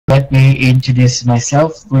let me introduce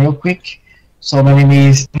myself real quick. So my name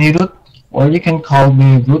is Nirut, or you can call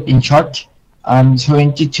me Ruth in short. I'm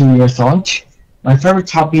 22 years old. My favorite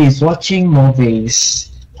hobby is watching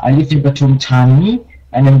movies. I live in Patum Thani,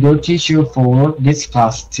 and I'm your teacher for this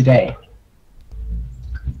class today.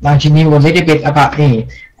 Now you knew a little bit about me,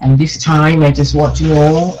 and this time I just want to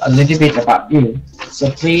know a little bit about you. So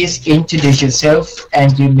please introduce yourself,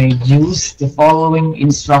 and you may use the following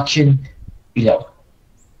instruction below.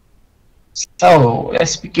 So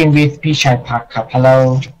let's begin with Pichai Park.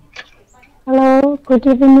 Hello. Hello, good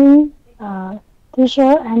evening,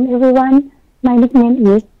 teacher and everyone. My nickname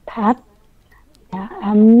is Pat.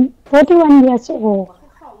 I'm 41 years old,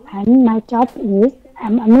 and my job is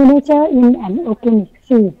I'm a manager in an organic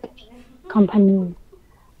seed company.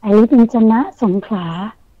 I live in Chennai,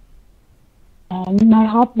 Songkhla, and my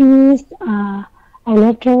hobbies are I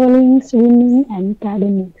love traveling, swimming, and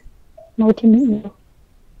gardening. Nice to meet you.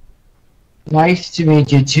 Nice to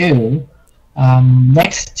meet you too.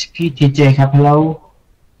 Next, PTJ. Hello.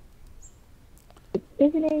 Good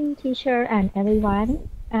evening, teacher and everyone.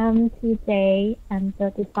 I'm TJ. I'm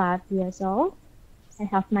 35 years old. I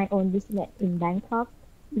have my own business in Bangkok.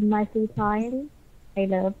 In my free time, I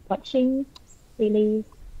love watching series.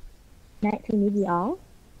 Nice to meet you all.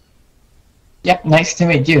 Yep, nice to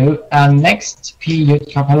meet you. Next, P.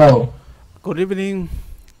 Yut. Hello. Good evening.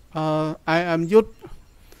 I am Yut.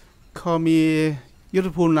 Call me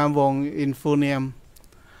Yuthapul Namwong in full name.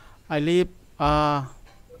 I live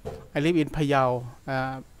in Phayao.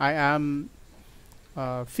 I am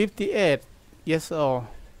 58 years old.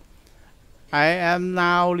 I am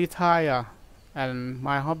now retired, and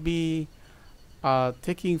my hobby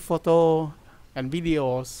taking photo and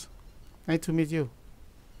videos. Nice to meet you.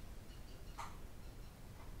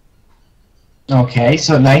 Okay,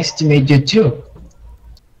 so nice to meet you too.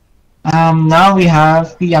 Now we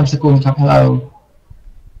have P. Yamsakun. Hello.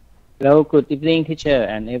 Hello, good evening, teacher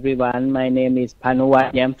and everyone. My name is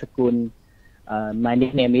Panuwat Yamsakun. My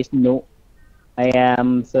nickname is Nu. I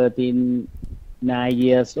am 39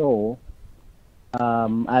 years old.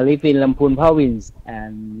 I live in Lamphun province,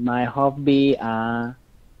 and my hobbies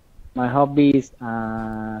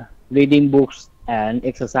are reading books and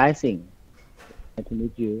exercising. Nice to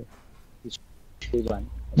meet you, everyone.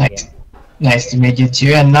 Nice to meet you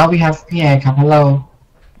too. And now we have Pierre. Hello.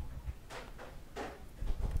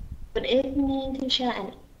 Good evening, teacher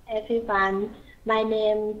and everyone. My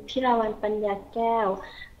name is Thirawan Panyakel.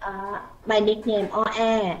 My nickname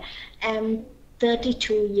Air. I'm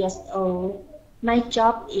 32 years old. My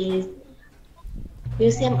job is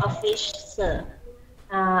museum officer.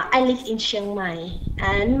 I live in Chiang Mai,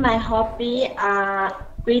 and my hobby are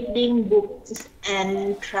reading books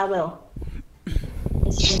and travel.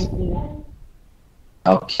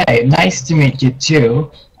 Okay, nice to meet you too.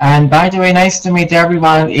 And by the way, nice to meet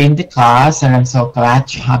everyone in the class, and I'm so glad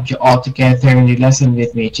to have you all together in the lesson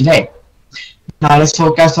with me today. Now let's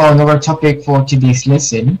focus on our topic for today's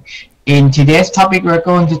lesson. In today's topic, we're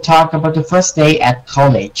going to talk about the first day at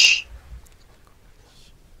college.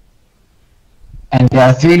 And there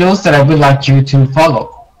are 3 rules that I would like you to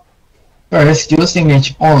follow. First, use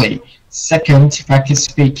English only. Second, practice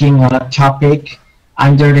speaking on a topic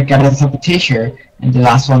under the guidance of a teacher. And the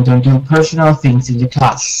last one, don't do personal things in the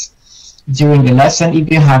class. During the lesson,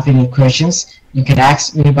 if you have any questions, you can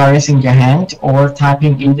ask me by raising your hand or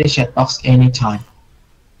typing in the chat box anytime.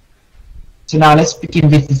 So now let's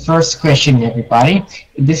begin with the first question, everybody.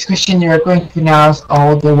 In this question, you're going to pronounce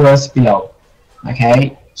all the words below.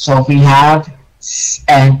 Okay, so we have S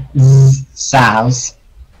and Z sounds.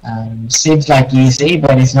 Seems like easy,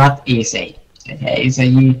 but it's not easy. Okay, so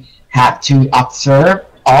you have to observe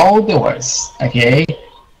all the words, okay,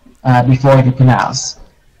 before you pronounce.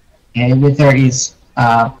 Okay, whether it's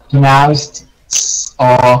pronounced S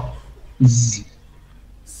or Z.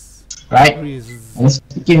 Right? Let's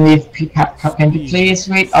begin with P-Pap. Can you please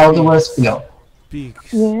read all the words below? Yes.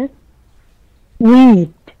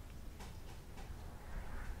 Read.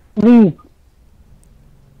 Read.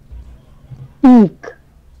 Speak.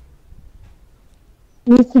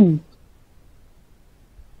 Listen.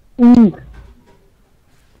 Ink.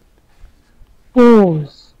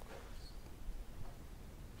 Pose.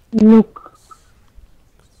 Look.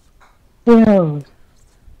 Hear.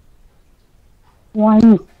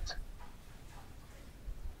 Want.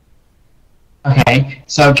 Okay,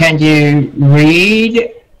 so can you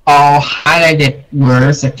read all highlighted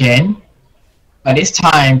words again? But this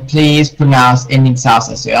time, please pronounce ending sounds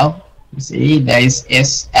as well. You see, there is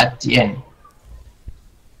S at the end.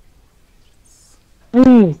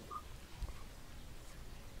 Read.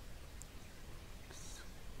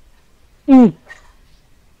 Eat.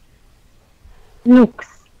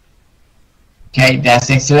 looks. Okay, that's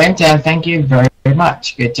excellent, and thank you very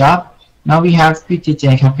much. Good job. Now we have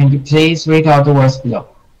PTJ. Can you please read all the words below?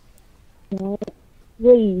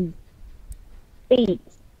 Read, speak,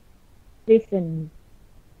 listen,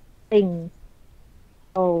 think,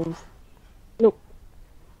 goes, look,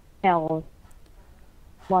 tell,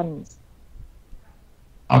 once.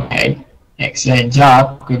 Okay, excellent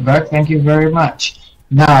job. Good work. Thank you very much.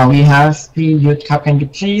 Now we have P. Yutka. Can you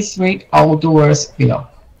please read all the words below?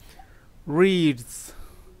 Reads,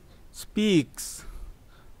 speaks,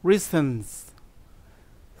 listens,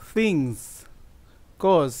 thinks,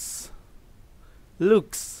 goes,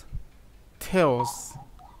 looks, tells,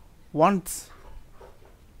 wants.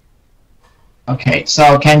 Okay,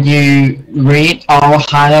 so can you read all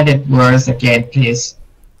highlighted words again, please?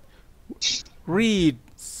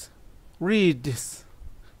 Reads,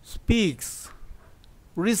 speaks,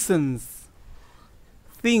 listens,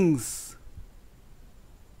 thinks.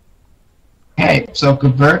 Okay, so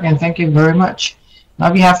good work and thank you very much.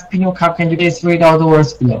 Now we have Pino Cup. Can you please read all the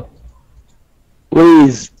words below?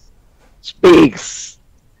 Reads, speaks,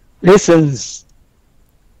 listens,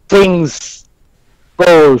 thinks,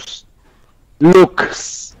 goes,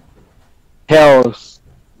 looks, tells,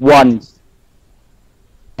 wants.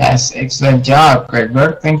 Yes, excellent job. Great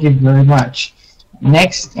work. Thank you very much.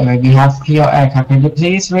 Next, we have POL. Can you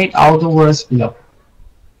please read all the words below?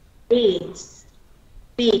 Reads,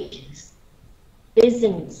 speaks,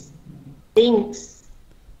 listens, thinks,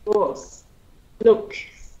 goes, looks,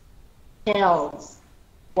 tells,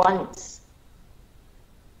 wants.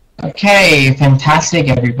 Okay, fantastic,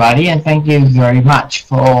 everybody, and thank you very much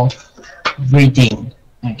for reading.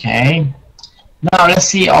 Okay, now let's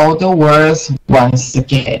see all the words once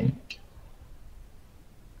again.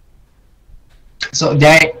 So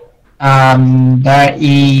there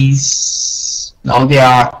is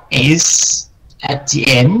at the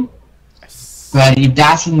end, but it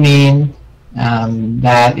doesn't mean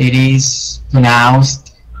that it is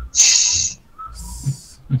pronounced.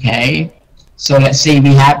 Okay, so let's see.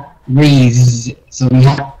 We have reads. So we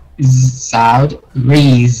have sound.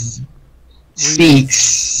 Reads,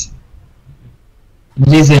 speaks,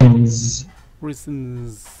 listens,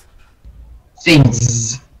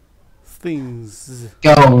 thinks,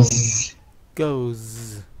 goes,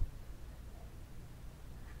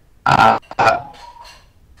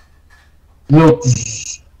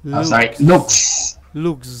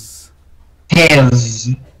 looks, tells,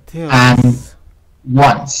 and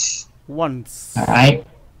wants. All right.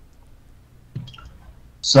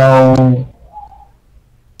 So,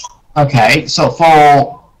 okay. So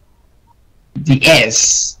for the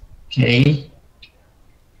S, okay.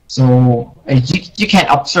 So you can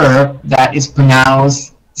observe that it's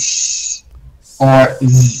pronounced S or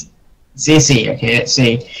ZZ. Okay, let's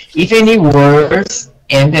see. If any words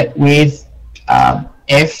ended with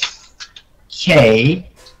F, K,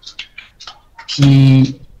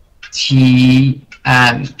 P, T,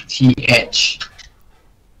 and TH,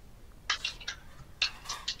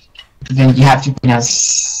 then you have to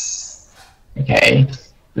pronounce. Okay,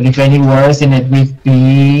 but if any words ended with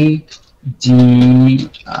B, D,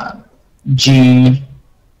 G,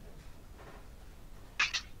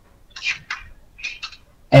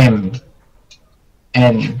 M,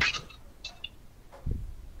 N,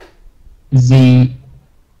 Z,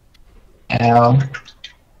 L,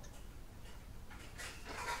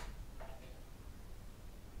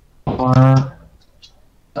 R,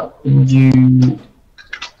 W,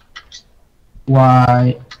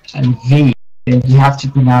 Y, and V, then you have to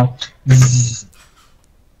pronounce Z.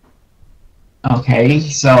 Okay,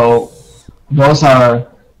 so those are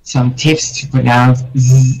some tips to pronounce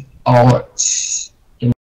Z or S.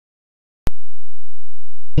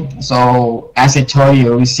 So as I told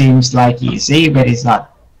you, it seems like easy, but it's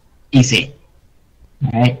not easy.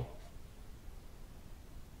 Right?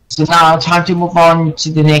 So now time to move on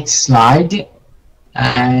to the next slide.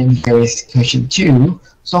 And here is question 2.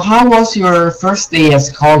 So how was your first day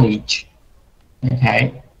at college?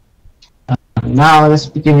 Okay. Now let's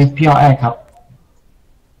begin with PRL Cup.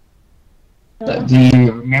 Do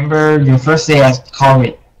you remember your first day at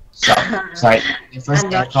college? So, sorry, your first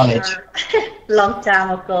day at college. Sure. Long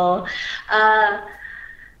time ago.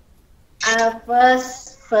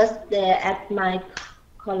 First day at my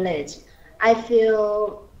college. I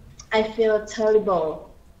feel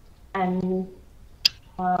terrible and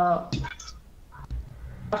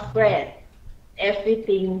afraid.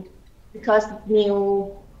 Everything because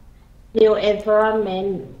new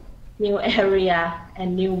environment, new area,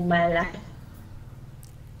 and new my life.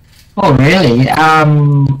 Oh, really?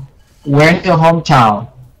 Where's your hometown?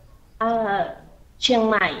 Chiang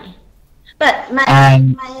Mai. But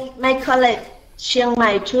And my college Chiang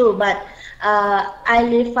Mai too, but I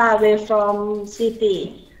live far away from city,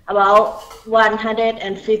 about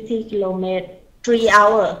 150 kilometers, 3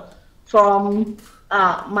 hours from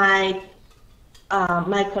my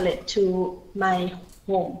college to my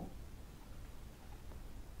home.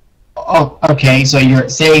 oh, okay, so you're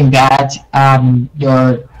saying that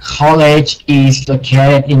your college is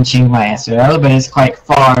located in Chiang Mai as well, but it's quite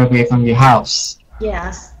far away from your house,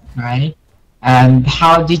 Yes. right? And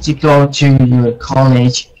how did you go to your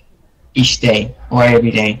college each day or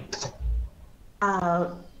every day?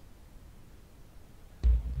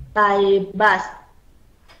 By bus.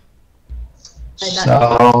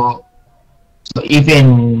 So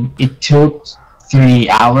even it took 3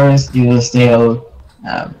 hours, you still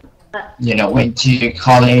went to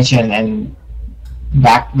college and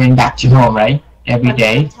went back to home, right? Every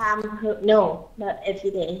day. No, not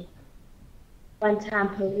every day. One time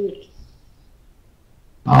per week.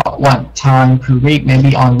 One time per week,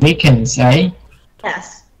 maybe on weekends, right?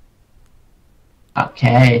 Yes.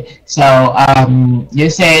 Okay, so you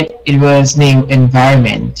said it was new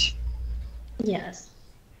environment. Yes.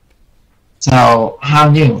 So how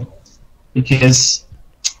new? Because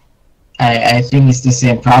I think it's the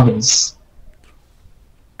same province.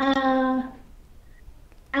 I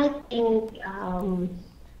think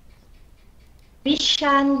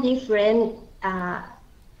vision different,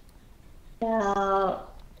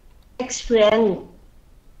 experience,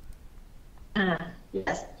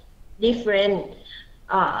 yes, different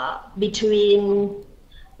between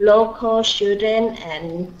local student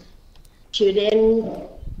and student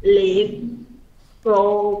live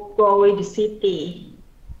grow in the city.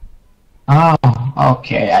 Oh,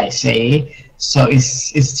 okay, I see. So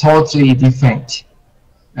it's totally different,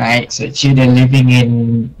 right? So children living in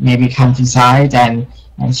maybe countryside and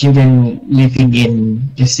children living in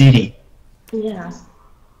the city. Yes.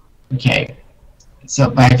 Okay. So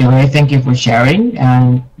by the way, thank you for sharing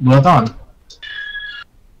and well done.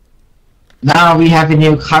 Now we have a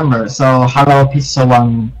newcomer. So hello, พิศวัง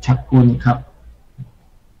ทักกุลครับ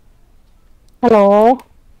Hello.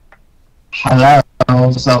 Hello.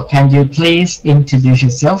 So can you please introduce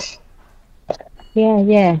yourself?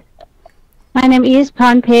 Yeah. My name is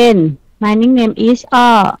Pornpen. My nickname is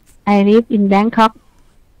I live in Bangkok,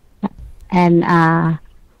 and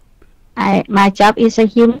my job is a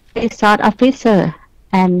human resource officer.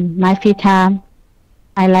 And my free time,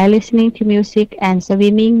 I like listening to music and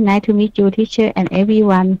swimming. Nice to meet you, teacher, and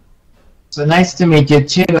everyone. So nice to meet you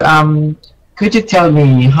too. Could you tell me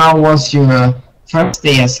how was your first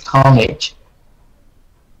day at college?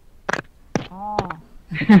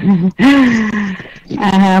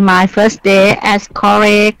 My first day at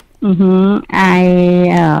college,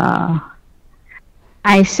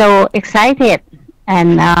 I so excited,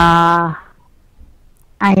 and I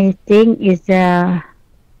think it's a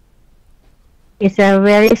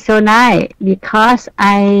very so nice because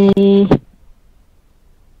I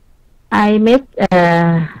met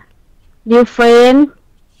new friend,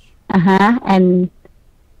 and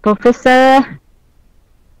professor,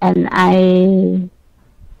 and I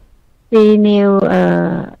see new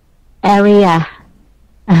area.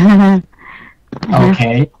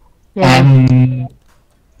 Okay. Yeah. And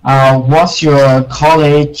was your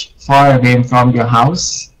college far away from your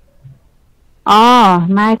house?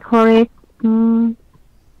 My college.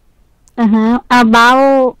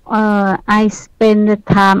 About I spend the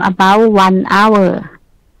time about 1 hour.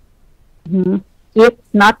 If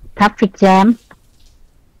not traffic jam.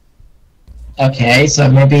 Okay, so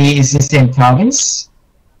maybe it's the same province?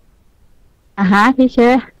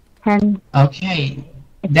 Teacher. Okay,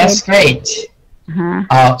 that's great.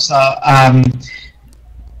 So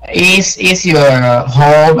is your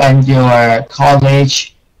home and your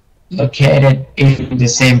college located in the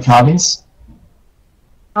same province?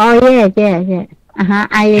 Oh yeah.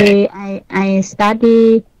 I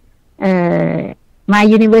study my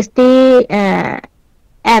university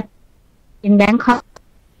in Bangkok.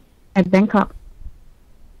 At Bangkok.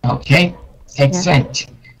 Okay, excellent.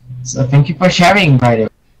 So thank you for sharing, by the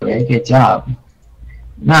way. Good job.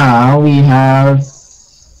 Now we have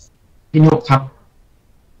Pinuk.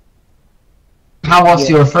 How was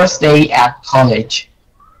your first day at college?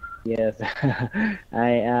 Yes,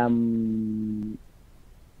 I'm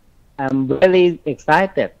really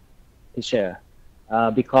excited, teacher,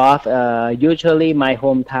 because usually my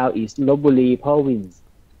hometown is Lopburi province,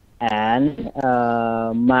 and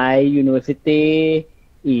my university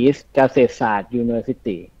is เกษตรศาสตร์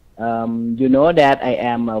University. You know that I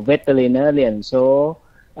am a veterinarian, so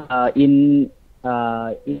in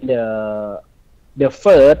the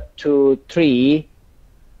first 2-3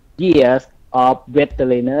 years of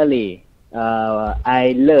veterinary.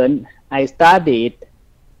 I studied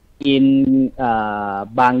in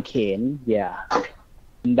Bang Khen, yeah,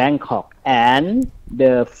 in Bangkok, and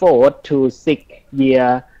the 4th to 6th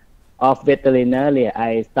year of veterinary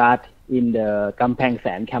I start in the Kamphaeng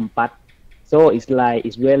San campus. So it's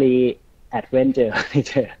really adventure.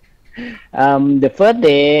 The first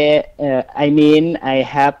day, I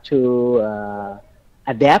have to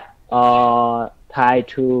adapt or try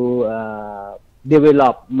to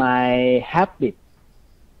develop my habit,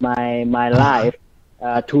 my life.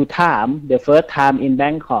 2 times. The first time in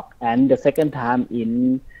Bangkok and the second time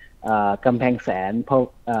in Kamphaeng San,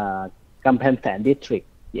 Kamphaeng San district.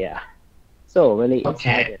 Yeah. So really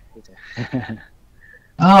excited.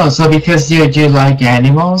 Oh, so because you like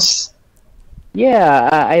animals? Yeah,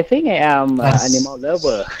 I think I am an animal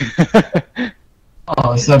lover.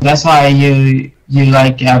 Oh, so that's why you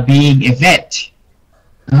like being a vet.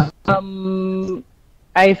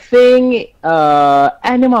 I think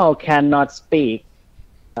animal cannot speak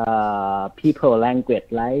people language,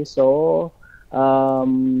 right? So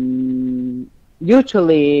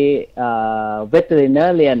usually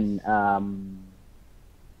veterinarian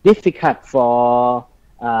difficult for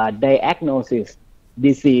diagnosis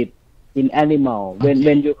disease in animal.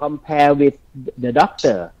 When you compare with the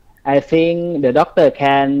doctor, I think the doctor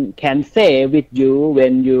can say with you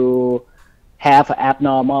when you have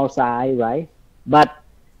abnormal size, right? But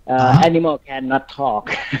animal cannot talk,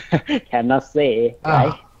 cannot say,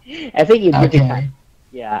 right? I think it's difficult.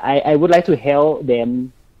 Yeah, I would like to help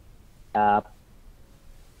them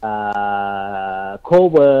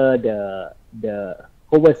cover the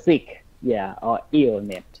cover sick, yeah, or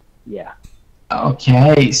illness, yeah.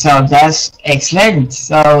 Okay, so that's excellent.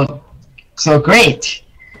 So great.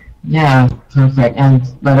 Yeah, perfect. And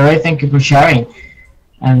by the way, thank you for sharing.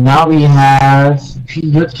 And now we have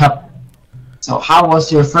Youth Cup. So how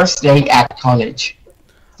was your first day at college?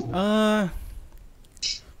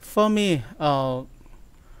 For me,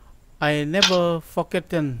 I never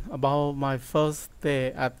forgotten about my first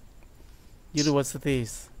day at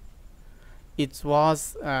universities. It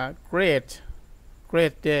was a great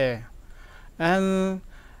day, and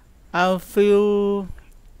I feel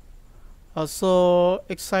so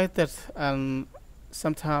excited, and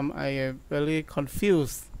sometimes I am very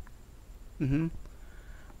confused.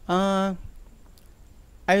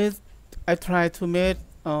 I try to make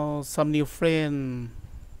some new friends,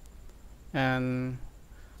 and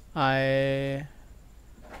I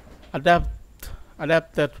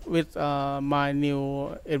adapted with my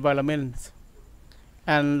new environment.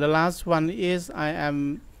 And the last one is I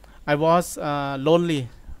was lonely.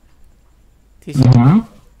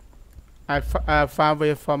 I far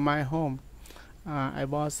away from my home. I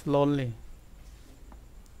was lonely.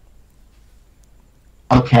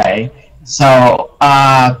 Okay, so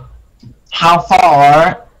how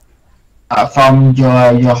far from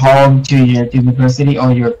your home to your university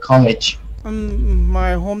or your college?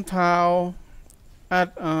 My hometown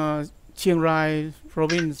at Chiang Rai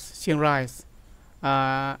province, Chiang Rai.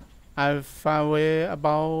 I far away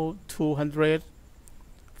about 200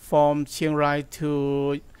 from Chiang Rai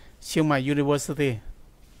to Chiang Mai University.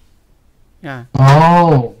 Yeah.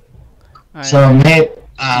 Oh, so made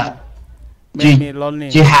me lonely.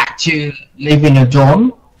 You had to live in a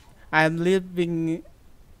dorm? I live in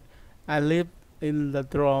the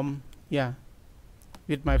dorm, yeah,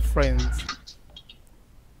 with my friends.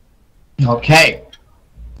 Okay.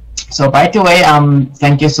 So by the way,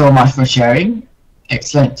 thank you so much for sharing.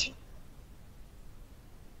 Excellent.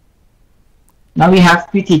 Now we have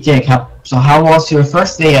PTJ Cup. So how was your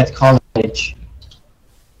first day at college?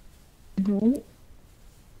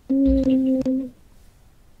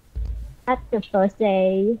 At the first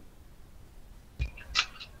day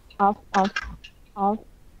of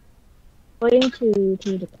going to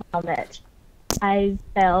the college, I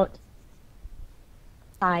felt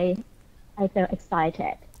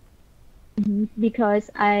excited because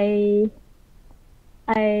I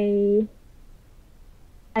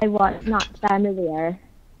was not familiar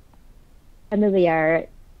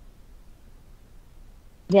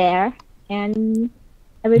there, and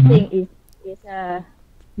everything is a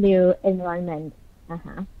new environment,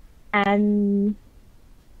 and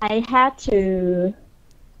I had to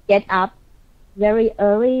get up very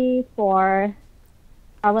early for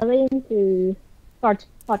traveling to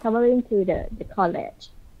the college.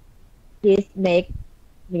 This makes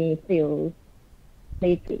me feel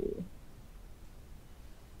sleepy.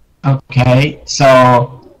 Okay,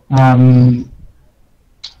 so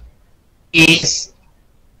is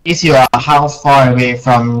your house far away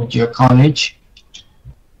from your college?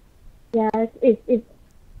 Yes,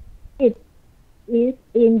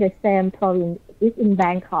 the same province. It's in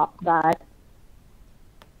Bangkok, but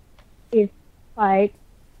it's like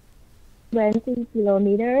 20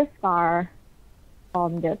 kilometers far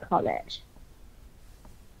from the college.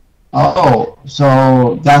 Oh,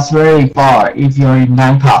 so that's very far if you're in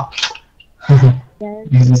Bangkok. Yes,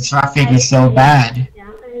 Because the traffic is so bad.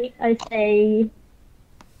 yeah, I stay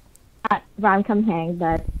at Ram Kam Hang,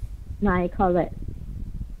 but my college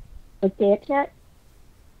located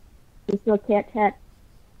is located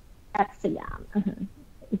at Siam.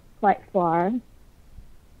 It's quite far.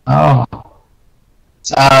 Oh,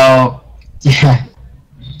 so yeah.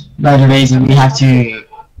 By the way, so we have to.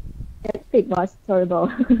 It was terrible.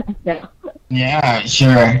 So, Yeah,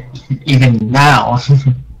 sure. Even now.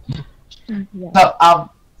 yeah. So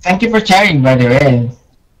thank you for sharing. By the way,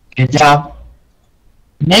 good job.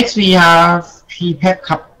 Next, we have Pipet.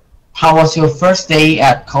 How was your first day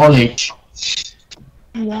at college?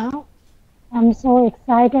 Yeah, I'm so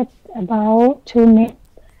excited about to meet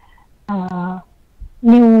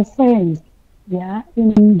new friends. Yeah,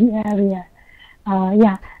 in the area.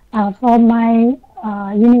 For my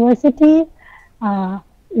university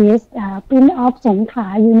is Prince of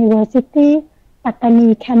Songkla University,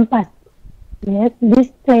 Pattani campus. Yes, this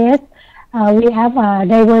place we have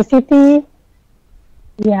diversity.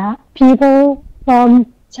 Yeah, people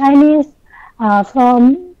from Chinese,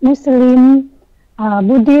 from Muslim,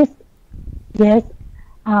 Buddhist. Yes,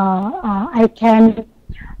 I can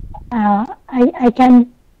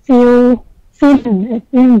feel I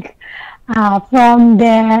think from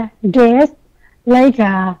their dress like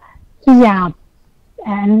hijab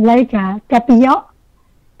and like kapiyok.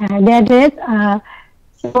 Their dress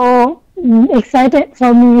so excited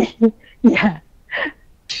for me. Yeah.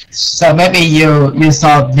 So maybe you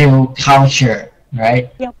saw new culture, right?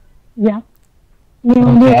 Yeah. New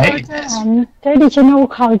Okay. culture and traditional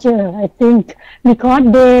culture, I think, because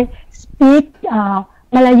they speak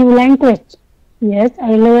Malayu language. Yes,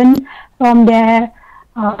 I learned from their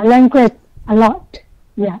language a lot.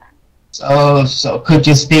 Yeah. So could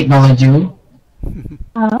you speak Malayu?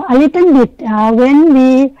 A little bit when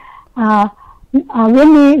we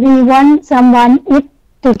want someone eat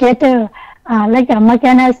together like a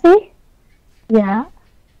makan nasi. Yeah,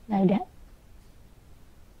 like that.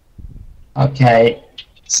 Okay.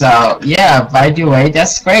 So yeah, by the way,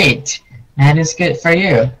 that's great. And it's good for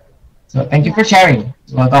you. So thank you for sharing.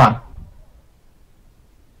 Well done.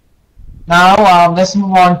 Now let's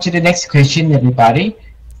move on to the next question, everybody.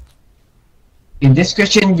 In this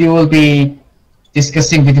question, you will be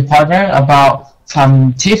discussing with your partner about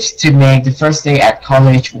some tips to make the first day at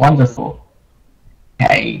college wonderful.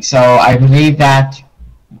 Okay, so I believe that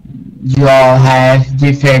you all have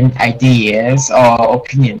different ideas or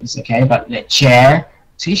opinions, okay, but let's share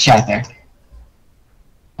to each other.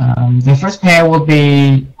 The first pair will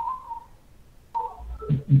be,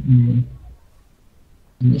 let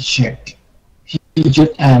me check.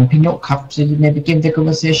 Piyut and Pinok Cup, so you may begin the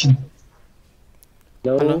conversation.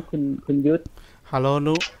 Hello, Kun Yut. Hello,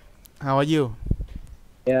 Nu. How are you?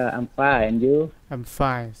 Yeah, I'm fine. And you? I'm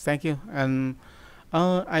fine, thank you. And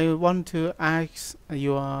I want to ask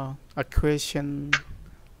you a question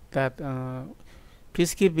that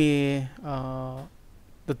please give me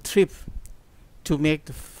the trip to make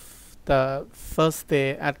the first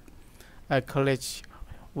day at college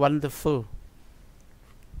wonderful.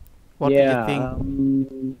 What do you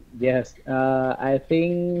think? Yes, I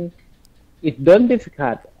think it's don't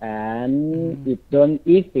difficult and it don't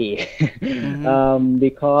easy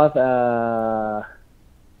because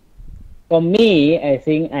for me, I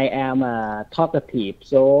think I am talkative,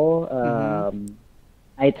 so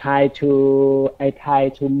I try to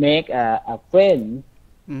make a friend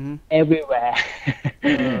everywhere.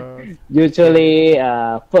 Usually,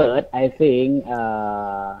 first I think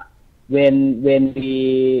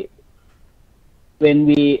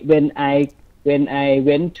when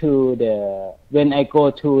I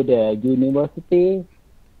go to the university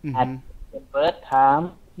at the first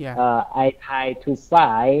time, I try to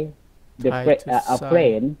find a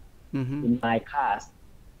friend in my class,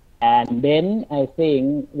 and then I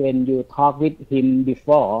think when you talk with him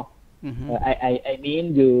before, I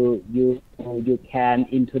mean you can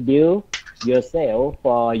introduce yourself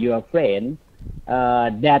for your friend.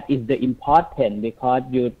 That is the important because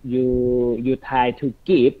you try to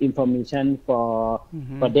give information for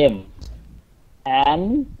them,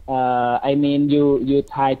 and I mean you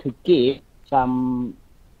try to give some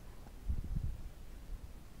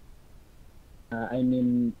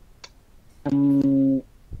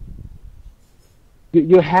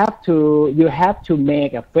you have to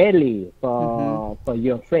make a friendly for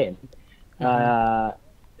your friend. The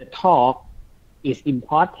talk is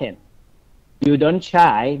important. You don't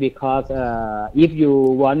shy because if you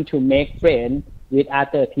want to make friends with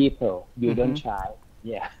other people, you don't shy.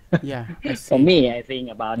 Yeah. Yeah, I see. For me, I think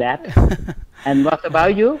about that. And what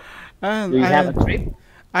about you? Do you have a trip?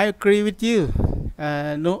 I agree with you.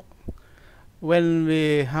 No, when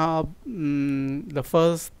we have the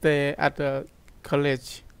first day at the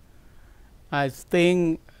college, I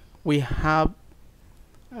think we have.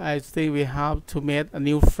 I think we have to make a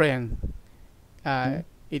new friend. I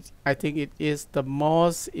think it is the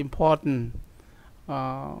most important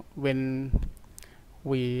when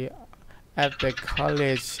we at the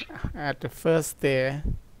college at the first day.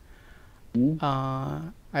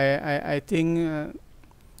 I think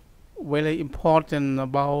very important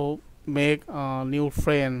about make a new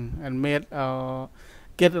friend and make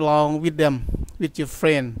get along with them, with your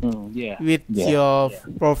friend, with your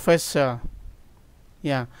professor.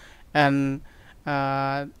 Yeah, and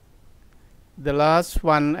the last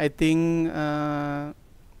one, I think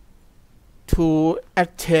to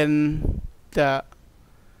attend the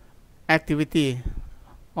activity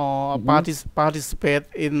or participate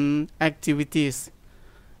in activities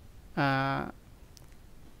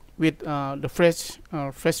with the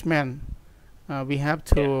freshmen. We have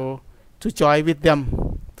to join with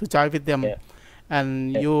them,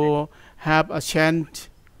 and you have a chance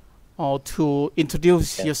or to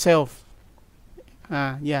introduce yourself.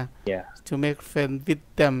 To make friends with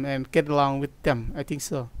them and get along with them. I think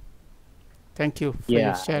so. Thank you for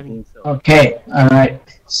your sharing. So. Okay, all right.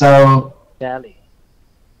 So that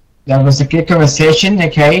was a good conversation.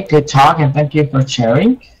 Okay, good talk, and thank you for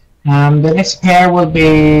sharing. The next pair will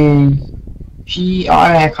be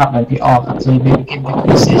PR ครับและ PR ครับ so we begin the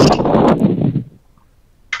conversation.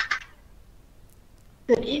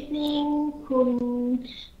 Good evening คุ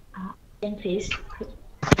ณplease.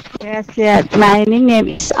 Yes. My nickname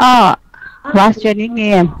is Oh. What's your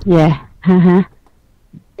nickname? Yeah.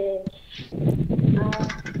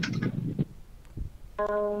 I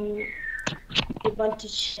want to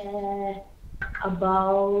share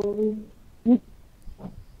about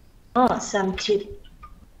some tips.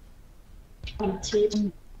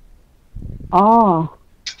 Oh.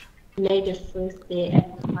 Like the first day at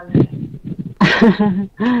college.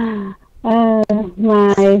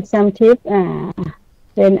 My some tips.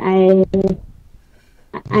 When I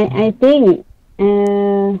think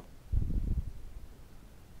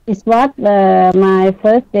it was my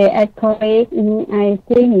first day at college. I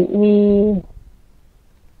think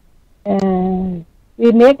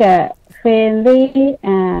we make a friendly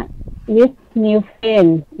with new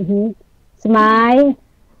friend. Smile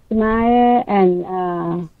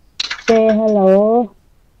and say hello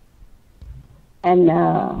and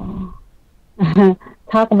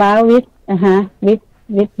talk about with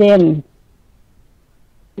them.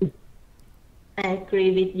 I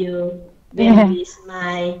agree with you. When we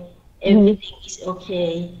smile, everything is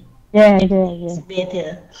okay. Everything is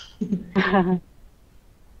better.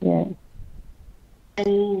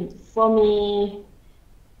 And for me,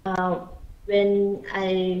 when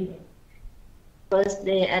I first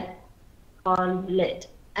day at college,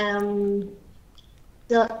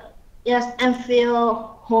 so yes, I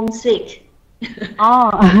feel homesick.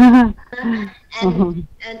 And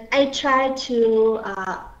I try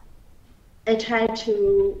to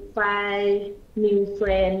find new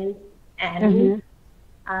friends and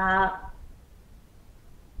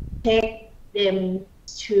take them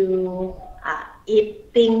to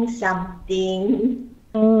eating something.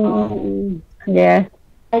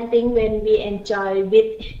 I think when we enjoy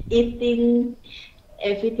with eating,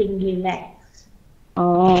 everything relax.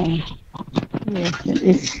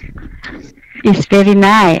 Yes, it's very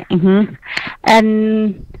nice.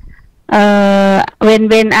 And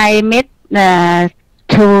when I met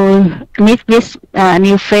to meet with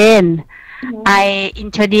new friend, I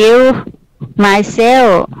introduce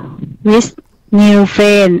myself with new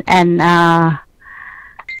friend and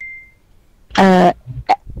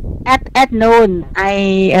at noon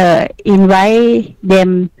I invite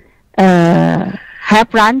them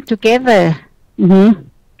have lunch together. And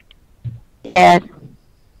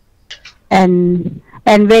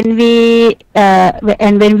when we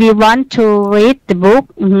want to read the book,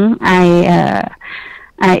 I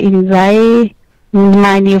invite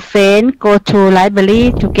my new friend go to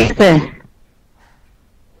library together.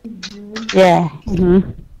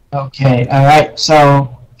 Okay, all right.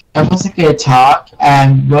 So that was a good talk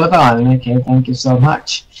and well done. Okay, thank you so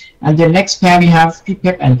much. And the next pair we have Pip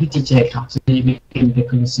and PTJ. So we begin the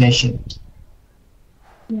conversation.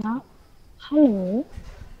 Yeah. Hello,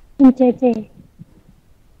 JJ.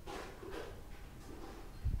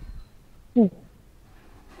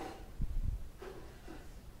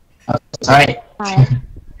 Right. Hi.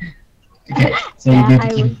 Okay. So Yeah, you I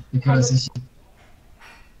begin would, the conversation.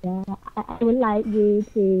 yeah, I would like you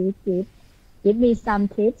to give me some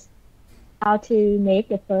tips how to make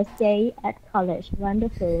the first day at college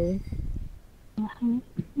wonderful.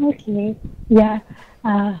 Okay. Yeah.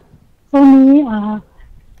 For me,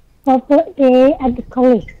 for first day at the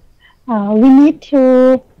college, we need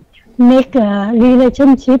to make a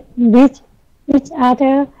relationship with each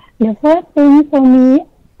other. The first thing for me,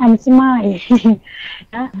 and smile.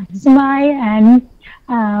 Yeah, smile and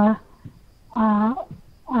uh, uh,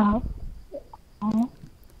 uh,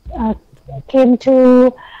 uh, came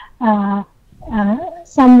to uh,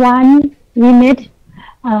 someone we met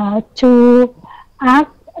to ask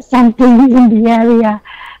something in the area,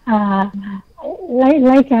 uh,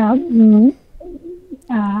 like uh,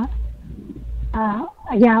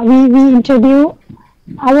 yeah, we introduce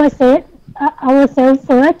ourselves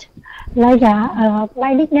first. Like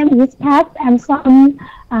my nickname is Pat. I'm from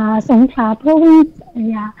Songkhla province.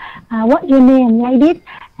 Yeah, what your name like this,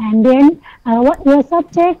 and then what your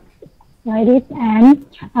subject like this, and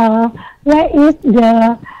where is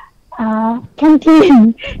the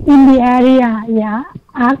canteen in the area? Yeah,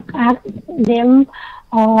 ask them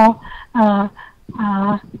or uh,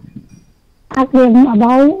 uh, ask them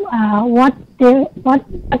about what they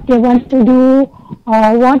want to do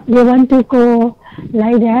or what they want to go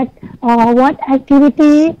like that, or what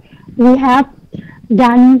activity we have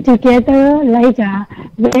done together, like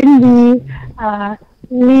when we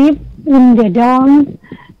live in the dorm,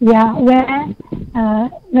 yeah, where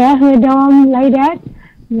her dorm like that,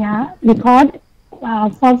 yeah, because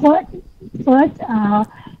for first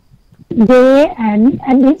day and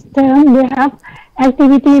at this term we have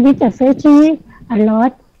activity with the freshie a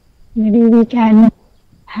lot. Maybe we can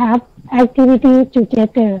have activity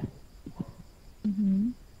together.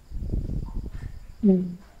 Mhm.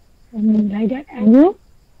 Like that. And you?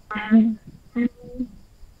 And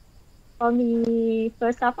for me,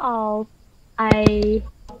 first of all, I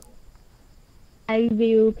I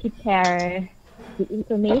will prepare the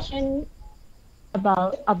information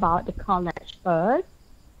about the college first,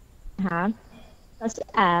 such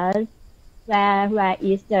as where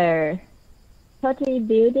is the Totally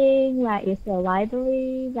building, where is the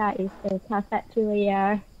library, where is the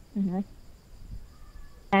cafeteria,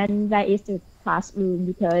 and where is the classroom,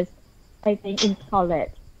 because I think in college,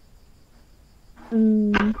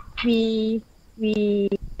 we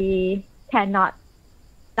cannot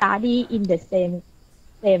study in the same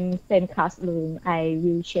classroom. I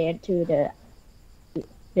will change to the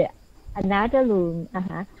another room,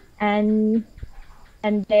 and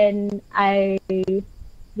then I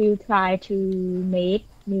will try to make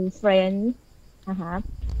new friends.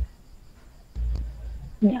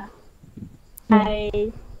 Yeah.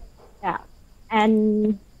 I yeah,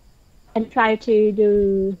 and try to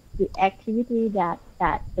do the activity that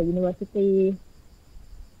the university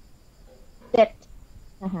set.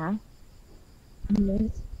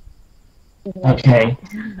 Yes. Okay.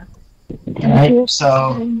 Right. So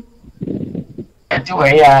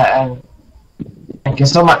anyway, thank you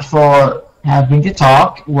so much for having the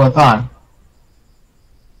talk. Work on.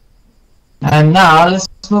 And now let's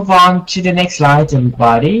move on to the next slide,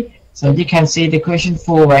 everybody. So you can see the question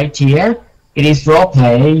 4 right here. It is role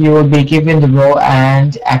play. You will be given the role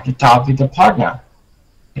and at the top with the partner.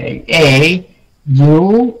 Okay. A,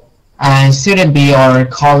 you and student B are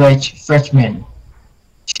college freshmen.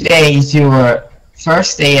 Today is your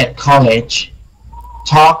first day at college.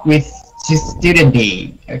 Talk with student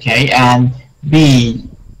B, okay, and B,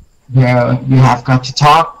 you have got to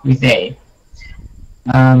talk with A.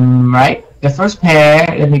 Right? The first pair,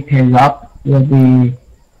 let me pair you up, will be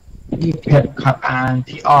the pep cup and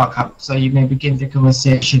the R cup. So you may begin the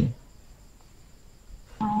conversation.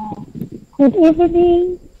 Good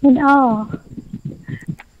evening, good all.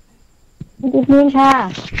 Good evening,ค่ะ.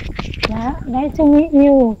 Yeah, nice to meet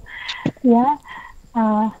you. Yeah.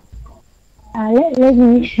 Let me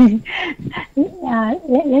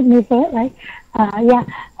let me first, right? Yeah.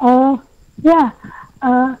 Yeah.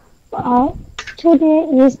 Today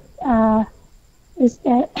is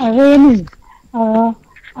raining.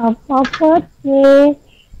 For first day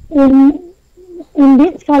in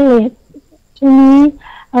this college, to me,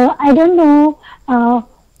 I don't know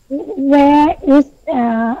where is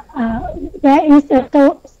a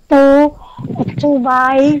store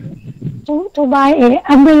to buy a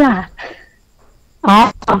umbrella.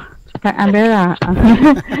 Oh, the umbrella.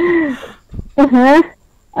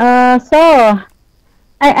 So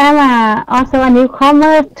I am also a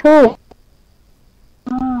newcomer too.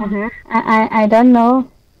 I don't know.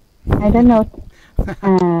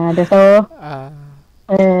 The store.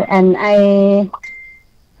 and I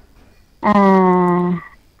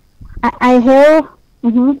help.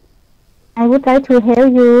 I would like to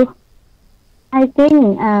help you. I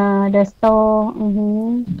think the store.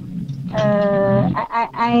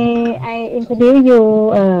 I introduce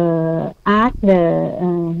you. Ask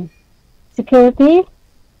the security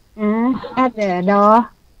at the door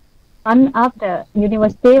front of the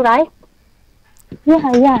university, right?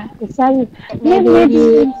 Yeah, exactly.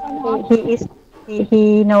 Maybe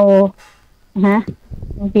he know.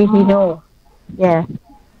 Maybe he know. Yeah.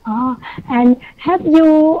 And have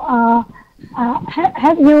you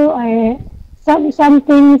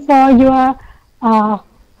something for your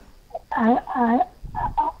how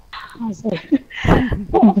say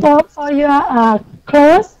for your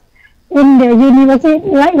course in the university,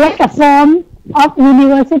 like a form of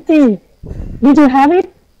university? Did you have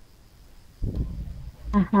it?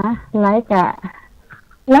 Like a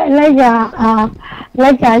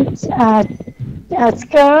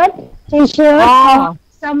skirt, t-shirt, or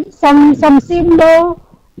some symbol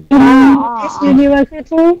in this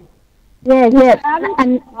university. Yes.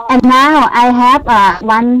 And now I have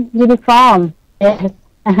one uniform. Yes.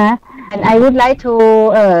 And I would like to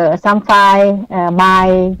some file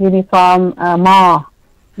buy uniform more.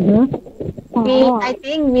 I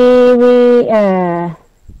think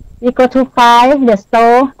we go to find the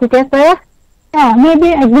store together. Yeah,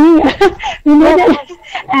 maybe I think we need it.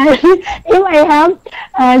 If I have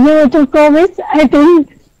you to go with, I think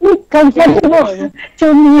it's comfortable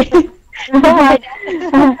to me.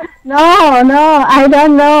 No, I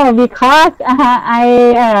don't know because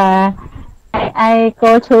I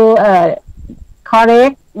go to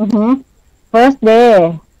college first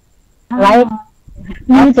day. Like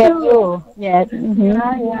Me tell too. you. Yes.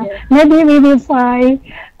 Yeah. Maybe we will find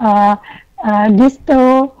this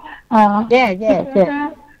store.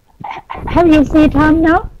 Yes. Have you free time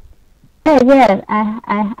now? Yes.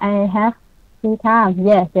 I have free time.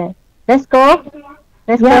 Yes. Let's go.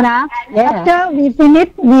 Let's go now. Yeah. After we finish,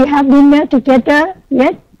 we have dinner together.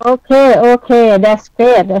 Yes. Okay. That's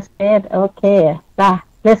great. Okay.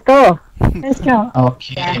 Let's go. Let's go.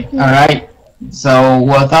 Okay, all right. So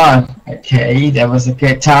well done. Okay, that was a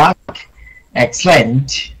good talk.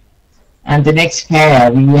 Excellent. And the next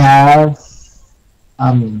pair we have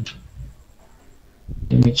let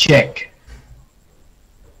me check.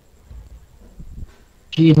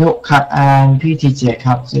 พี่นุครับ and พี่ทีเจค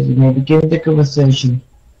รับ so you may begin the conversation.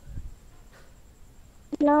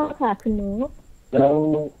 Hello ค่ะคุณหนู Hello.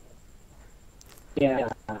 Yeah.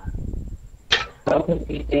 Hello,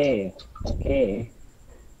 PJ. Okay.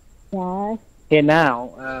 Yes. Okay, now,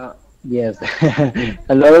 yes.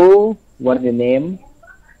 Hello, what's your name?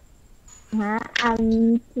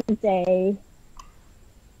 I'm TJ.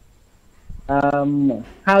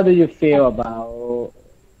 How do you feel about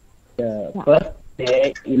the first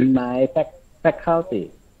day in my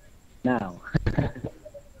faculty now?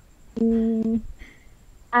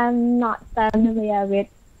 I'm not familiar with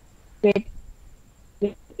it,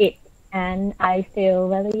 and I feel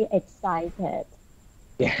very excited.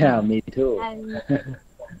 Yeah, me too. And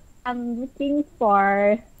I'm looking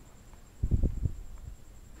for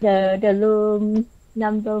the room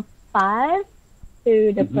number 5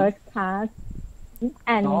 to the first class.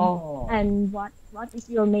 And what is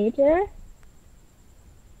your major?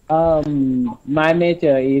 My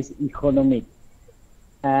major is economic,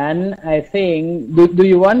 and I think do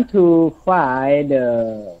you want to find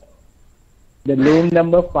the room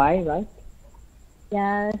number 5, right?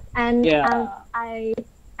 Yes, and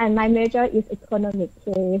and my major is economic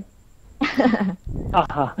too.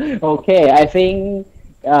 Okay, I think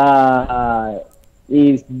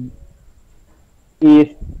if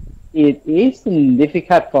it is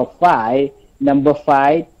difficult for number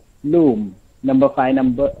 5 room number 5,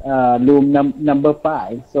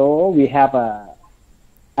 so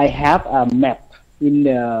I have a map in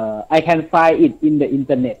the I can find it in the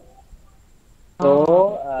internet,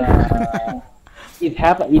 so it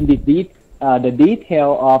have the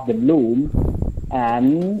detail of the room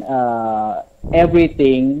and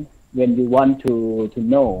everything when you want to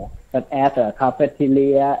know, such as a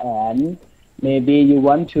cafeteria, and maybe you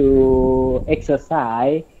want to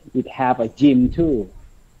exercise, it have a gym too.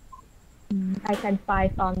 I can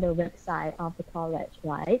find on the website of the college,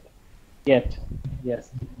 right? Yes.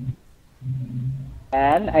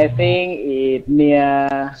 And I think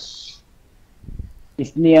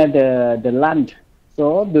it's near the lunch.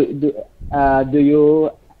 So do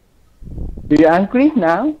you agree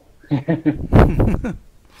now?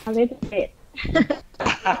 A little bit.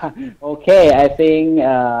 Okay, I think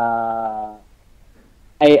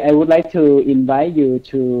I would like to invite you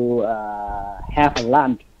to have a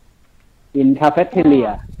lunch in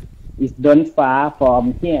cafeteria. It's don't far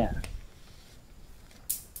from here.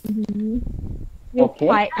 You Okay.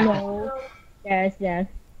 quite know. Yes, yes.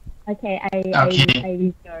 Okay, Okay. I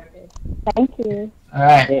reserved it. Thank you. All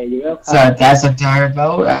right. Yeah, you're welcome. So that's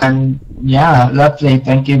adorable and yeah, lovely.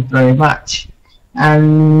 Thank you very much.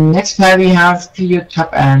 And next time we have PU Cup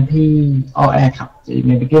and POA Cup. So you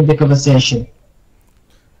may begin the conversation.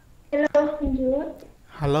 Hello, you.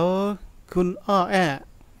 Hello คุณอ้อแอ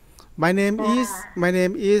My name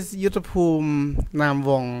is ยุทธภูมินามว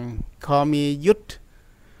งศ์ Call me ยุทธ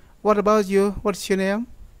What about you? What's your name?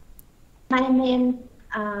 My name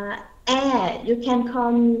Air. You can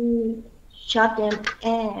call me short name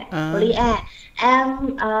Air. Only Air.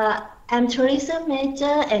 I'm tourism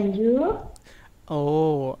major and you?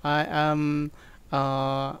 Oh, I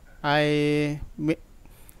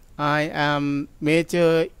am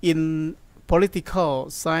major in political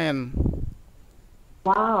science.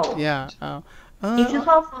 Wow. Yeah.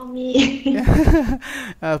 Difficult for me.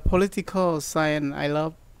 Political science. I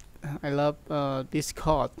love this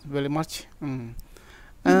course very much.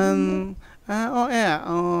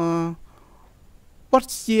 What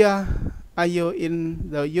year are you in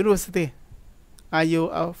the university? Are you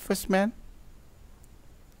a freshman?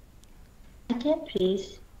 Okay,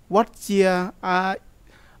 please. What year are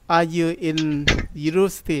you in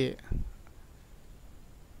university?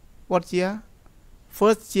 What year?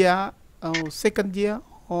 First year, second year,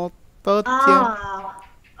 or third year?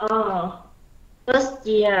 First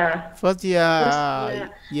year. First year.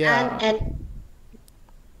 Yeah. And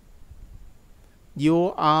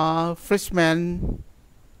you are freshman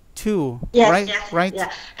too, yes, right? yes, Right.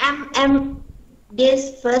 Yeah. I'm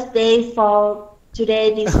this first day for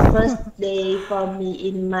today. This first day for me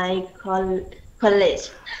in my college.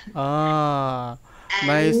 Ah,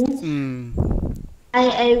 nice.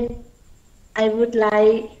 I would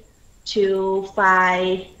like to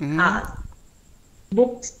find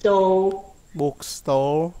bookstore.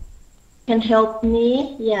 Bookstore. Can help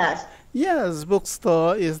me? Yes. Yes,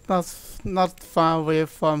 bookstore is not far away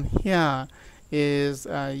from here. Is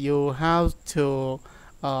you have to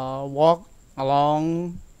walk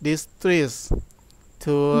along these streets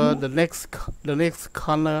to the next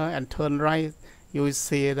corner and turn right. You will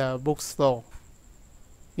see the bookstore.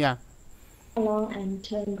 Yeah. Along and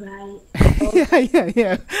turn right.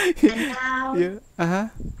 Yeah.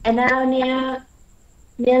 And now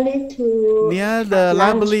nearly to near the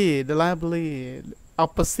library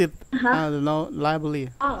opposite library.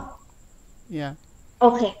 Oh. Yeah.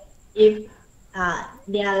 Okay. If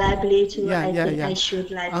near library too, Yeah, I think yeah. I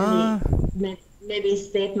should library. Maybe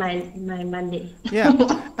save my money. Yeah.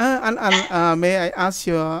 And may I ask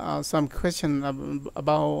you some question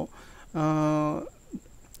about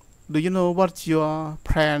do you know what your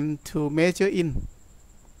plan to major in?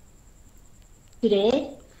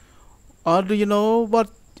 Today? Or do you know what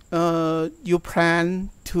you plan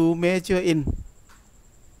to major in?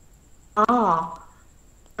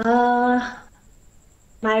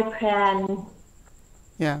 My plan.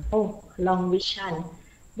 Yeah. Oh, long vision.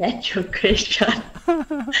 That's your question. I'm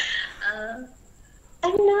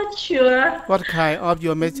not sure. What kind of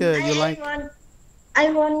your major you like? I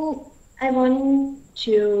want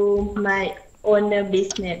to my own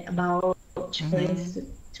business about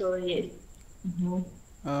tourist.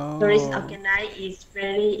 Tourist organize is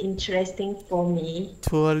very interesting for me.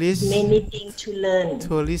 Many things to learn.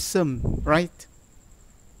 Tourism, right?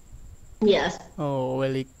 Yes. Oh,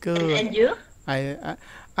 very good. And you?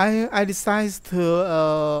 I decided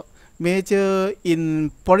to major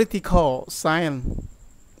in political science.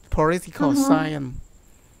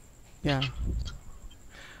 Yeah.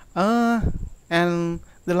 And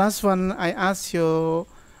the last one I asked you,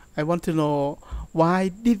 I want to know why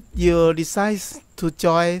did you decide to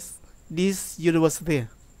join this university?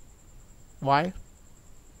 Why?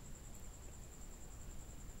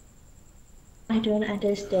 I don't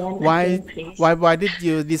understand. Why did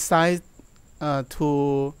you decide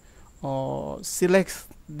to select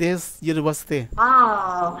this university?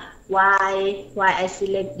 Why I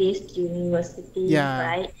select this university? Yeah.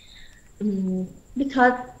 Right.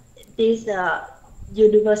 Because this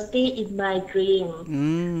university is my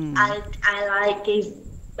dream. I like it.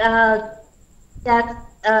 That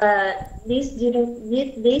this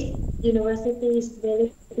university is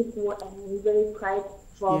very beautiful and very quiet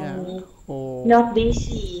for me. Not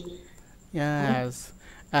busy. Yes,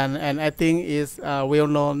 and I think it's a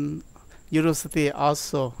well-known university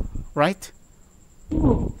also, right?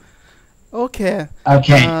 Okay.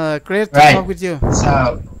 Okay. Great to Right. talk with you.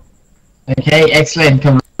 So, okay, excellent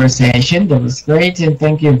conversation. conversation. That was great, and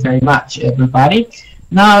thank you very much, everybody.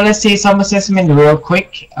 Now let's see some assessment real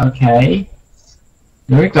quick. Okay,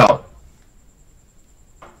 here we go.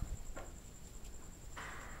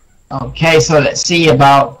 Okay, so let's see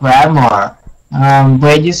about grammar.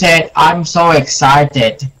 When you said "I'm so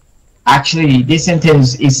excited," actually this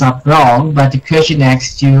sentence is not wrong, but the question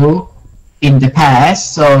asks you in the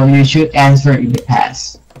past, so you should answer in the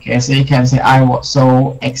past. Okay, so you can say "I was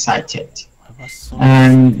so excited."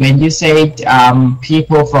 And when you say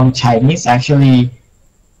people from Chinese, actually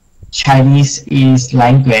Chinese is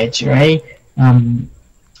language, right?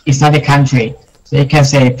 It's not a country, so you can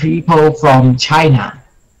say people from China.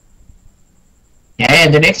 Okay,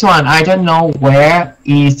 and the next one, I don't know where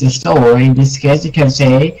is the store. In this case, you can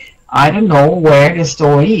say, I don't know where the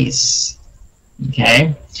store is.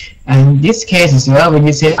 Okay, and in this case as well, when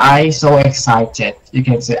you say I so excited, you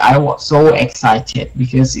can say I was so excited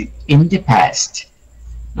because it's in the past.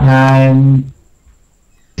 And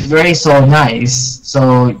it's very so nice.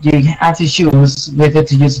 So you have to choose whether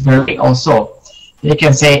to use verb also. You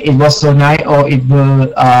can say it was so nice or it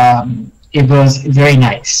was very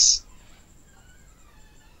nice.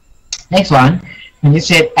 Next one, when you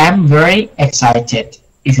said I'm very excited,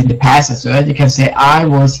 it's in the past as well. You can say I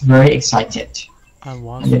was very excited.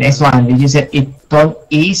 And the next one, when you said it's not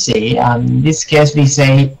easy, in this case we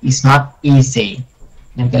say it's not easy.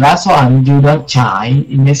 And the last one, you don't shy.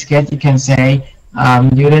 In this case, you can say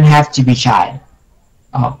you don't have to be shy.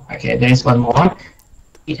 Oh, okay. There is one more.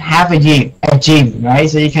 It have a gym, right?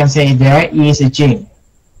 So you can say there is a gym.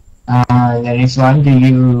 The next one,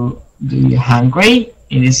 do you hungry?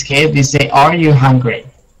 In this case, we say, are you hungry?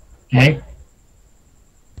 Okay.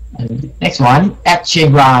 And next one, at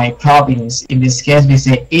Chiang Rai province. In this case, we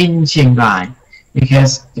say in Chiang Rai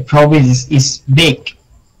because the province is big,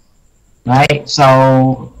 right?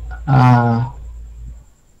 So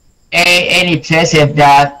any places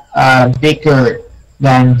that are bigger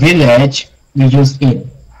than village, we use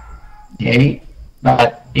in. Okay,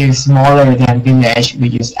 but if smaller than village, we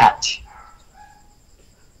use at.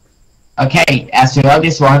 Okay, as well,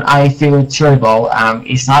 this one, I feel terrible.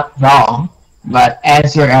 It's not wrong, but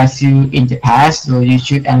answer as you in the past, so you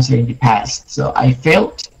should answer in the past. So I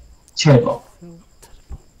felt terrible.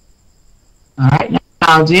 All right,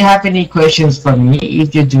 now, do you have any questions for me?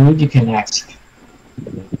 If you do, you can ask.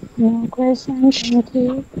 No questions, thank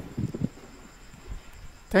you.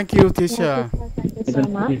 Thank you, teacher. Thank you so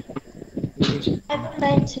much. I would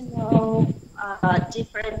like to know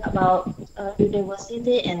different about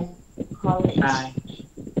university and college.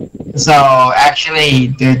 So actually,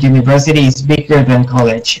 the university is bigger than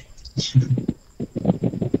college.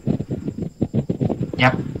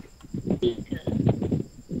 Yep.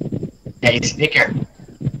 Yeah, it's bigger.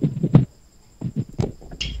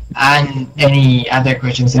 And any other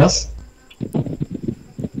questions else?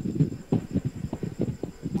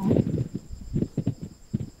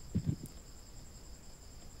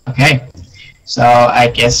 Okay, so I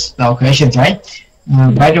guess no questions, right?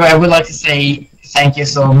 By the way, I would like to say thank you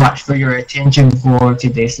so much for your attention for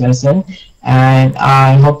today's lesson, and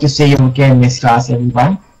I hope to see you again in this class,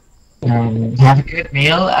 everyone. Have a good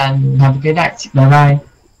meal and have a good night. Bye bye.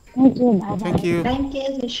 Thank you. Bye. Thank you. Thank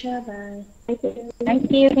you, teacher. Bye.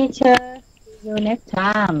 Thank you, teacher. See you next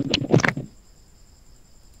time.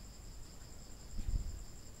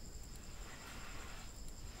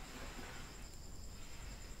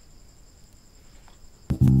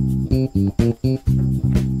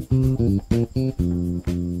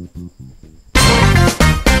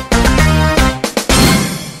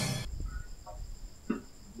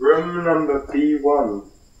 Room number B1.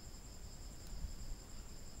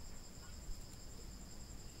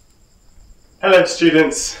 Hello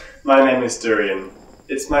students, my name is Durian.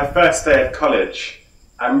 It's my first day at college.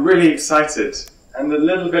 I'm really excited and a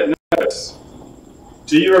little bit nervous.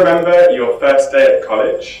 Do you remember your first day at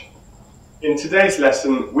college? In today's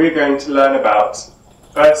lesson, we're going to learn about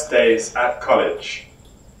first days at college.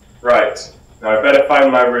 Right, now I better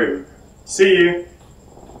find my room. See you!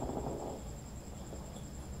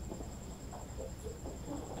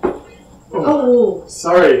 Oh,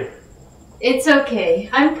 Sorry, it's okay.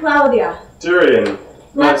 I'm Claudia. Durian.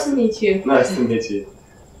 Nice to meet you. Nice to meet you.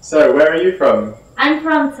 So, where are you from? I'm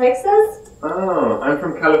from Texas. Oh, I'm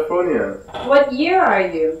from California. What year are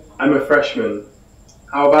you? I'm a freshman.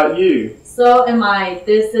 How about you? So am I.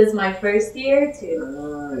 This is my first year too.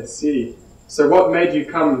 Ah, I see. So what made you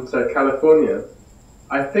come to California?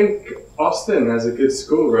 I think Austin has a good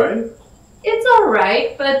school, right? It's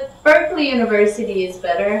alright, but Berkeley University is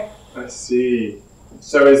better. I see.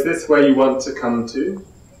 So is this where you want to come to?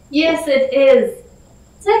 Yes, it is.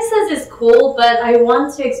 Texas is cool, but I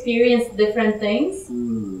want to experience different things.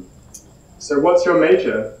 So what's your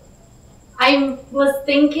major? I was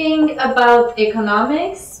thinking about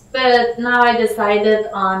economics, but now I decided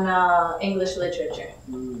on English literature.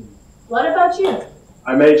 What about you?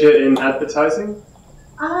 I major in advertising.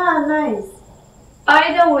 Ah, nice.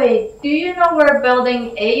 By the way, do you know where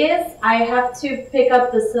building A is? I have to pick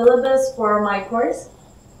up the syllabus for my course.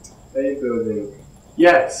 A building.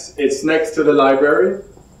 Yes, it's next to the library.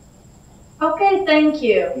 Okay, thank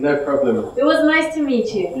you. No problem. It was nice to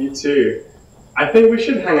meet you. You too. I think we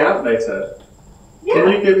should hang out later. Yeah. Can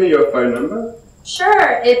you give me your phone number?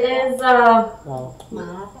 Sure, it is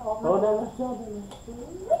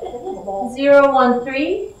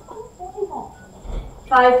 013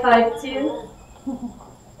 552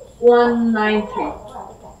 193.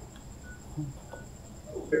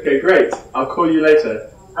 Okay, great. I'll call you later.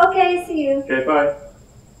 Okay, see you. Okay, bye.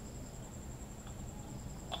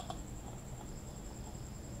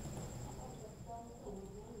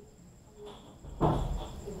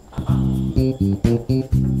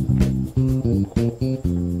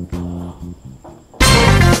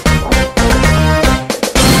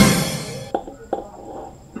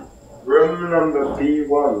 Room number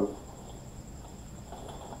B1.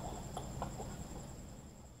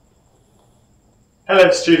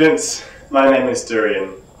 Hello students, my name is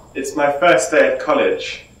Durian. It's my first day at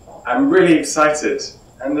college. I'm really excited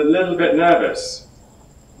and a little bit nervous.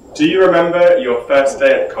 Do you remember your first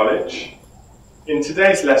day at college? In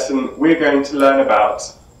today's lesson, we're going to learn about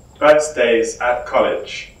first days at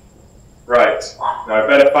college. Right, now I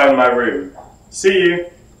better find my room. See you!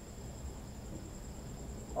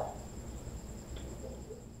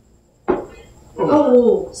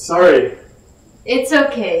 Oh, Sorry, it's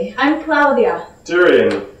okay. I'm Claudia.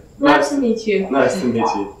 Durian. Nice to meet you. Nice to meet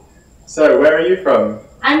you. So, where are you from?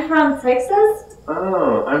 I'm from Texas.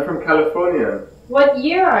 Oh, I'm from California. What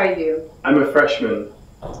year are you? I'm a freshman.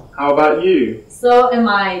 How about you? So am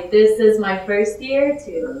I. This is my first year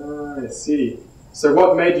too. Ah, I see. So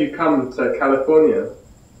what made you come to California?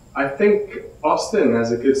 I think Austin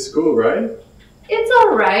has a good school, right? It's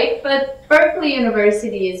alright, but Berkeley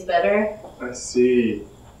University is better. I see.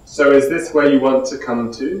 So is this where you want to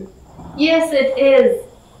come to? Yes, it is.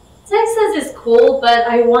 Texas is cool, but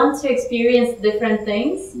I want to experience different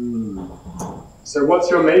things. So what's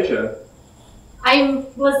your major? I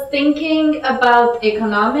was thinking about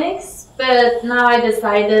economics, but now I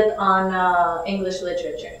decided on English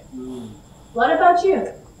literature. What about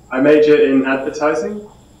you? I major in advertising.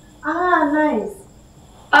 Ah, nice.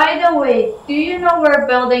 By the way, do you know where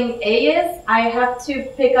building A is? I have to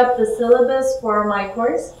pick up the syllabus for my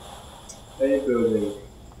course. A building.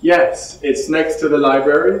 Yes, it's next to the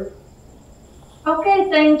library. Okay,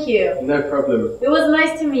 thank you. No problem. It was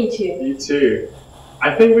nice to meet you. You too.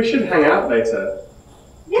 I think we should hang out later.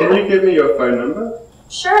 Yeah. Can you give me your phone number?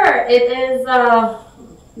 Sure, it is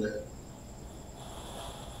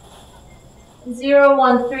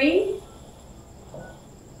 013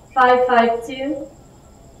 552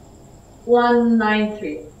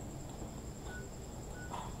 193.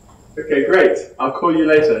 Okay, great. I'll call you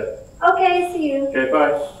later. Okay, see you. Okay,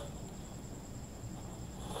 bye.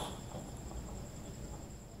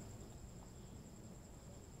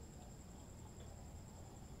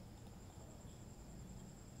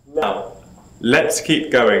 Now, let's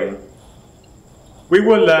keep going. We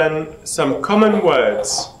will learn some common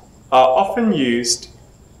words are often used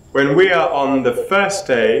when we are on the first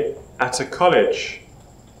day at a college.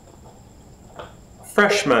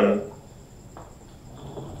 Freshman.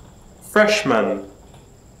 Freshman.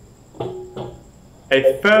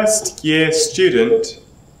 A first-year student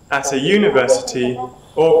at a university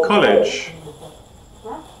or college.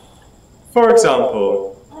 For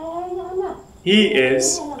example, he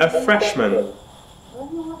is a freshman.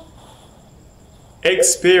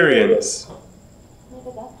 Experience.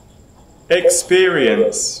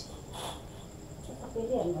 Experience.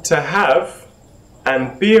 To have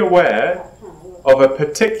and be aware of a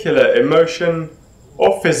particular emotion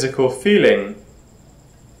or physical feeling.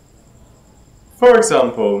 For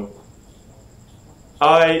example,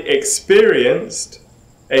 I experienced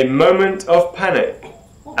a moment of panic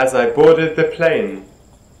as I boarded the plane.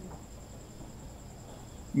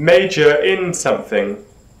 Major in something.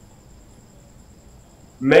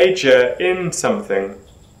 Major in something.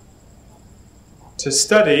 To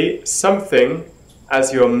study something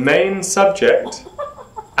as your main subject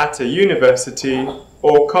at a university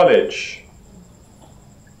or college.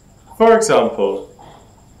 For example,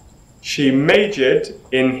 she majored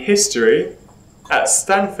in history at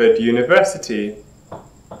Stanford University.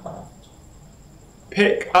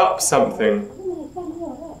 Pick up something.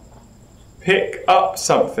 pick up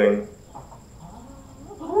something.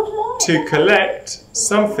 To collect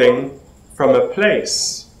something from a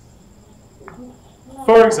place.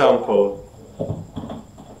 For example,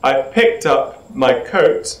 I picked up my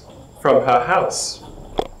coat from her house.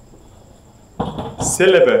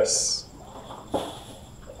 Syllabus.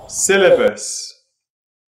 Syllabus.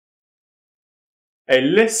 A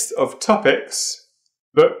list of topics,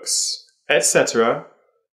 books, etc.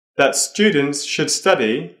 that students should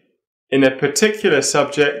study in a particular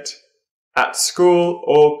subject at school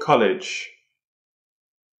or college.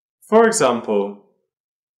 For example,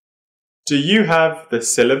 do you have the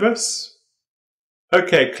syllabus?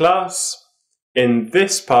 Okay, class, in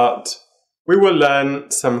this part we will learn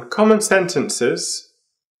some common sentences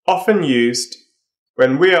often used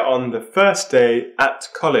when we are on the first day at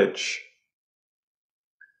college.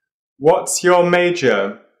 What's your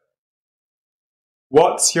major?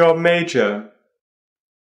 What's your major?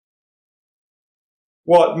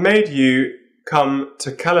 What made you come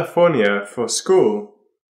to California for school?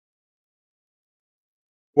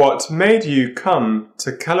 What made you come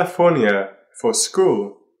to California for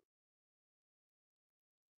school?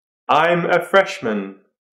 I'm a freshman.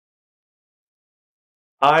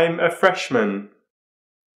 I'm a freshman.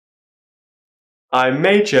 I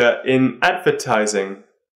major in advertising.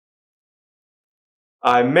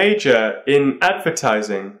 I major in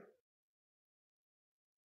advertising.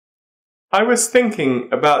 I was thinking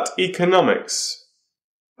about economics,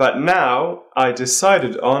 but now I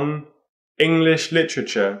decided on English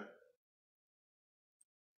literature.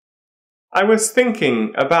 I was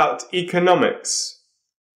thinking about economics,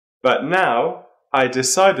 but now I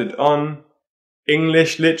decided on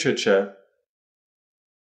English literature.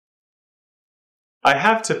 I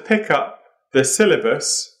have to pick up the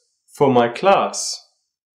syllabus for my class.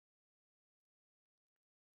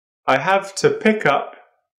 I have to pick up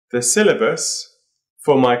the syllabus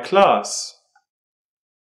for my class.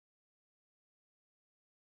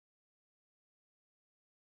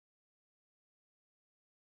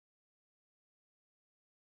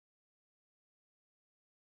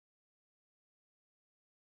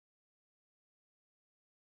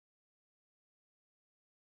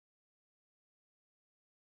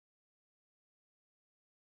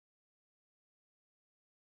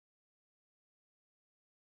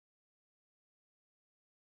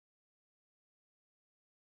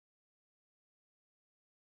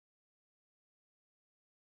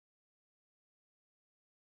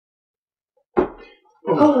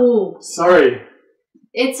 Oh, sorry.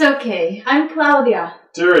 It's okay. I'm Claudia.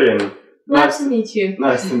 Durian. Nice to meet you.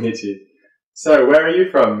 Nice to meet you. So, where are you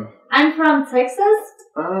from? I'm from Texas.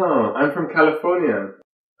 Oh, I'm from California.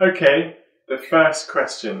 Okay, the first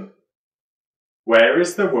question. Where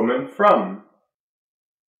is the woman from?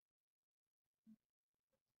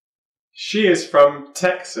 She is from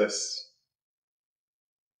Texas.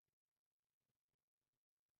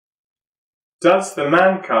 Does the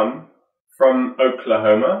man come from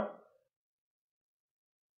Oklahoma?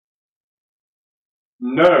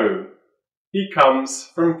 No, he comes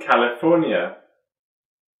from California.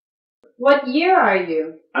 What year are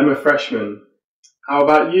you? I'm a freshman. How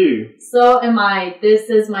about you? So am I. This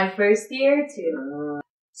is my first year too.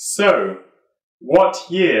 So, what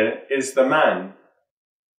year is the man?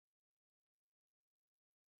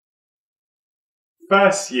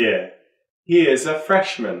 First year. He is a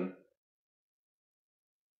freshman.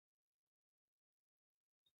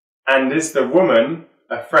 And is the woman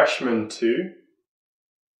a freshman too?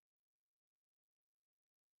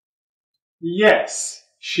 Yes,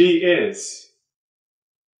 she is.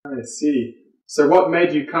 I see. So what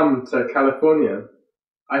made you come to California?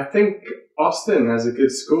 I think Austin has a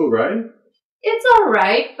good school, right? It's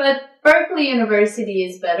alright, but Berkeley University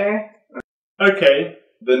is better. Okay,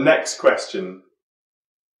 the next question.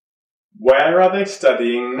 Where are they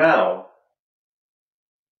studying now?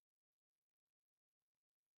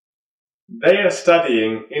 They are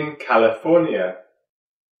studying in California.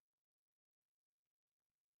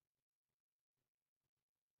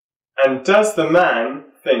 And does the man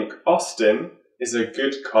think Austin is a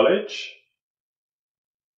good college?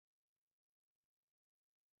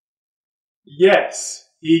 Yes,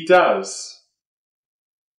 he does.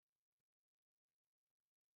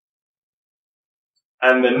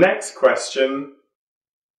 And the next question,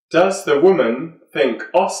 does the woman think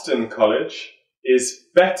Austin College is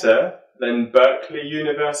better than Berkeley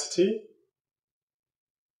University?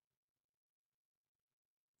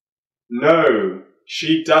 No,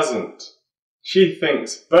 she doesn't. She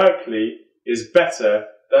thinks Berkeley is better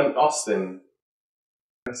than Austin.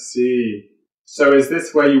 I see. So is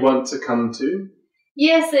this where you want to come to?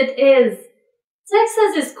 Yes, it is.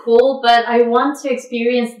 Texas is cool, but I want to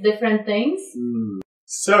experience different things.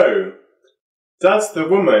 So, does the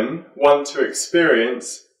woman want to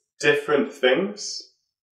experience different things?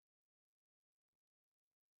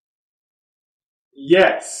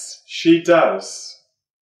 Yes, she does.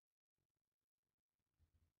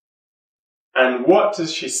 And what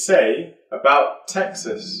does she say about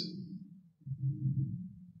Texas?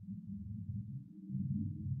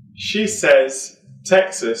 She says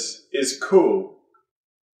Texas is cool.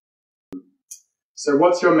 So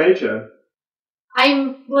what's your major?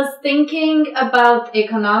 I was thinking about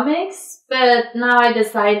economics, but now I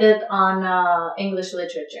decided on English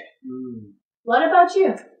literature. What about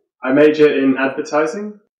you? I major in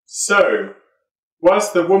advertising. So,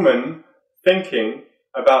 was the woman thinking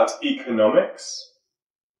about economics?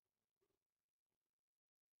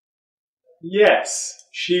 Yes,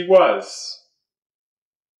 she was.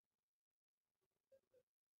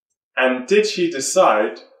 And did she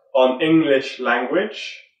decide on English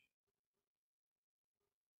language?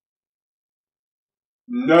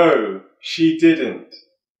 No, she didn't.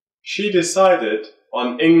 She decided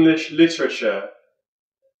on English literature.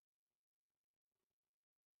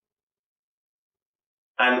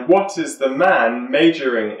 And what is the man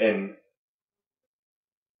majoring in?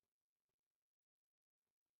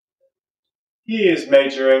 He is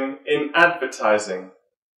majoring in advertising.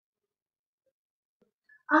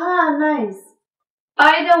 Ah, nice.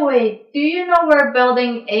 By the way, do you know where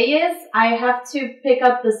building A is? I have to pick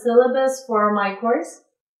up the syllabus for my course.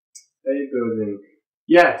 A building.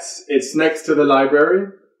 Yes, it's next to the library.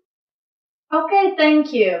 Okay,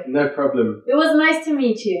 thank you. No problem. It was nice to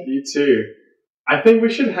meet you. You too. I think we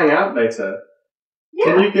should hang out later. Yeah.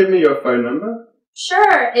 Can you give me your phone number?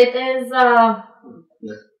 Sure, it is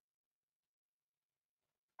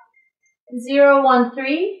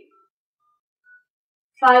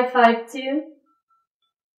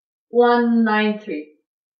 013-552-193.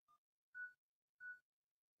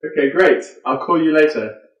 Okay, great. I'll call you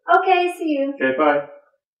later. Okay, see you. Okay, bye.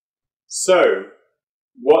 So,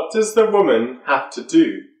 what does the woman have to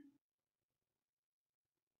do?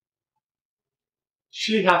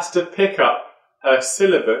 She has to pick up her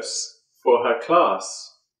syllabus for her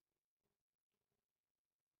class.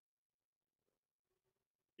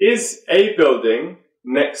 Is a building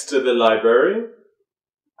next to the library?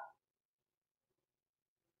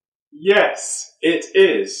 Yes, it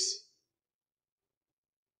is.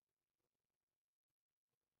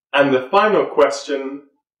 And the final question,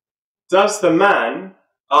 does the man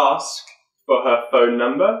ask for her phone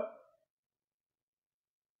number?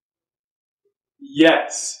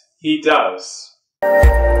 Yes, he does.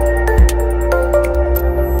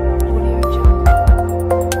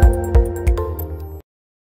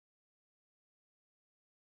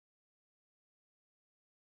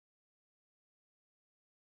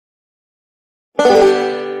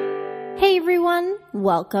 Hey everyone,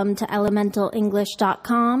 welcome to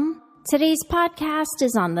elementalenglish.com. Today's podcast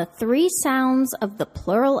is on the 3 sounds of the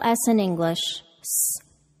plural S in English, s,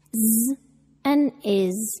 z, and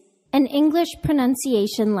is, an English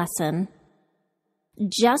pronunciation lesson.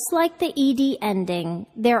 Just like the ed ending,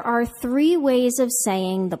 there are 3 ways of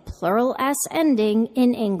saying the plural S ending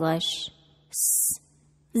in English, s,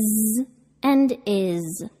 z, and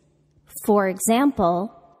is. For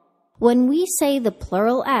example, when we say the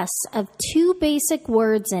plural S of 2 basic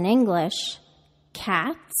words in English,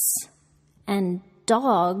 cats and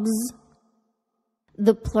dogs,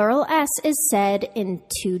 the plural S is said in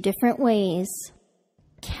 2 different ways.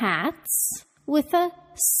 Cats with a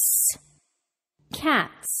S,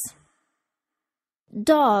 cats.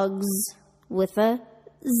 Dogs with a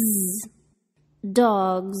Z,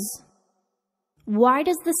 dogs. Why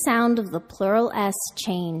does the sound of the plural S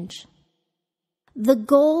change? The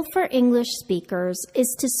goal for English speakers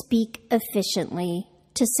is to speak efficiently,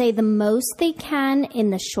 to say the most they can in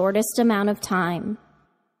the shortest amount of time.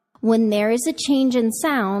 When there is a change in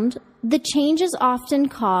sound, the change is often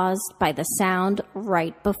caused by the sound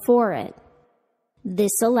right before it.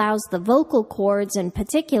 This allows the vocal cords in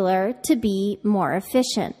particular to be more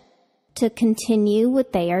efficient, to continue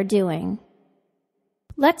what they are doing.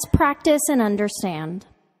 Let's practice and understand.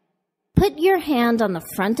 Put your hand on the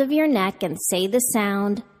front of your neck and say the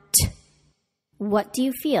sound T. What do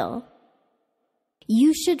you feel?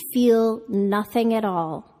 You should feel nothing at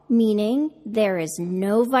all, meaning there is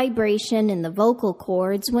no vibration in the vocal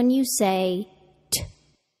cords when you say T.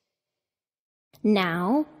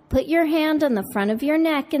 Now, put your hand on the front of your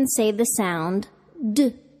neck and say the sound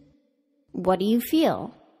D. What do you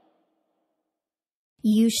feel?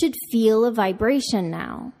 You should feel a vibration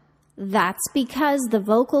now. That's because the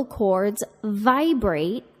vocal cords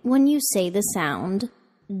vibrate when you say the sound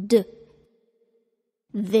D.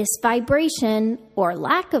 This vibration, or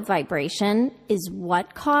lack of vibration, is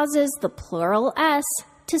what causes the plural S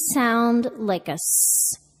to sound like a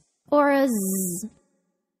S or a Z.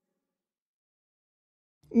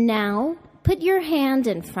 Now, put your hand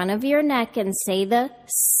in front of your neck and say the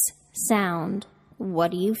S sound.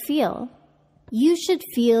 What do you feel? You should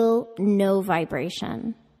feel no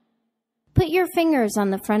vibration. Put your fingers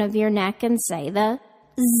on the front of your neck and say the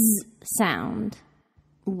Z sound.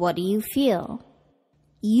 What do you feel?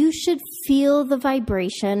 You should feel the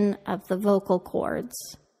vibration of the vocal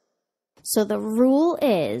cords. So the rule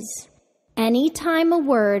is, anytime a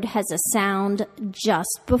word has a sound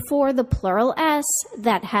just before the plural S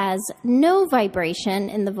that has no vibration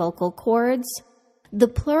in the vocal cords, the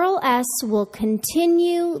plural S will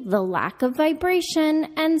continue the lack of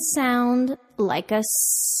vibration and sound like a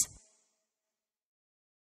S.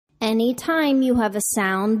 Anytime you have a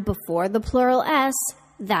sound before the plural S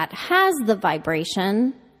that has the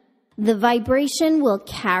vibration will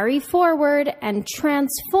carry forward and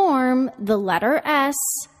transform the letter S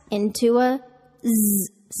into a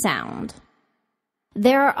Z sound.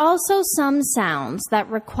 There are also some sounds that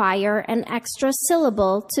require an extra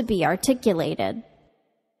syllable to be articulated.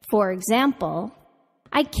 For example,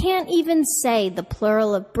 I can't even say the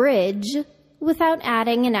plural of bridge without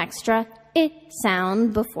adding an extra I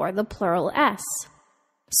sound before the plural S.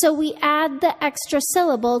 So we add the extra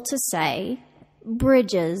syllable to say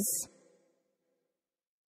bridges.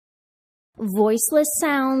 Voiceless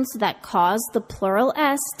sounds that cause the plural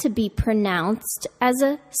S to be pronounced as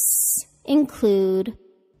a S include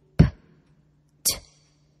P, T,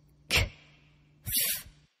 K, F.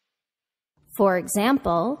 For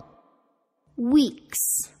example,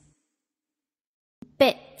 weeks,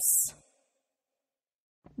 bits,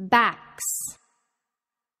 backs,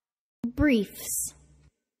 briefs.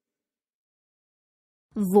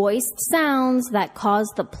 Voiced sounds that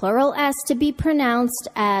cause the plural S to be pronounced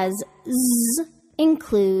as Z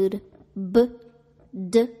include B,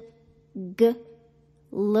 D, G,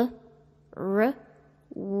 L, R,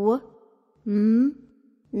 W, M,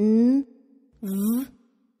 N, V,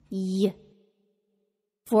 Y.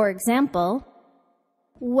 For example,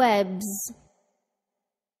 webs,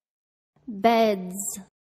 beds,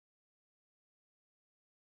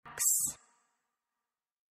 backs,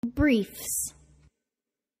 briefs.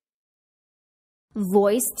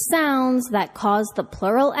 Voiced sounds that cause the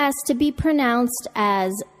plural S to be pronounced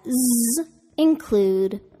as Z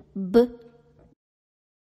include B,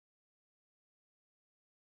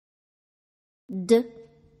 D,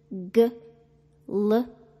 G, L,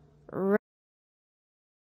 R,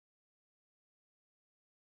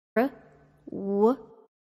 W,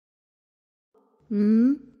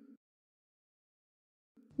 M,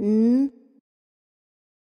 N,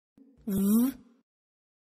 V,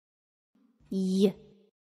 Y.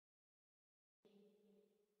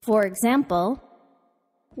 For example,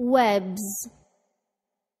 webs,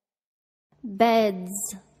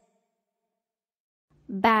 beds,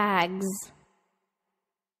 bags,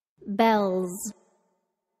 bells,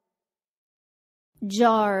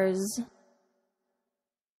 jars,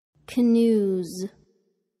 canoes,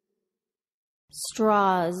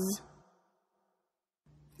 straws,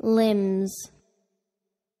 limbs,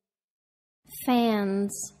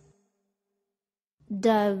 fans,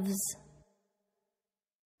 doves,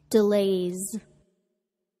 delays.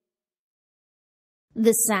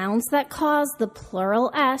 The sounds that cause the plural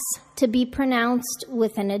S to be pronounced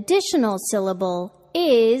with an additional syllable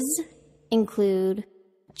include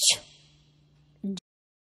ch,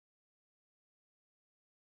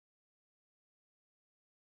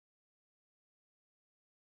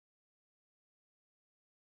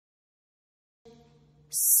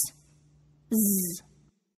 s, z.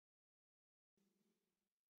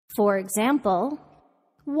 For example,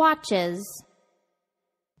 watches,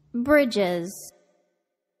 bridges,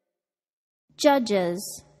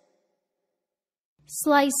 judges,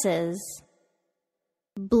 slices,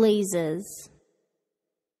 blazes.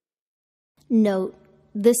 Note,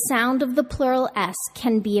 the sound of the plural S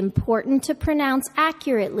can be important to pronounce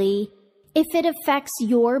accurately if it affects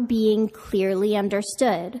your being clearly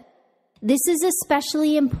understood. This is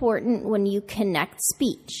especially important when you connect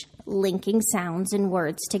speech, linking sounds and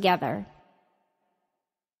words together.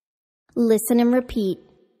 Listen and repeat.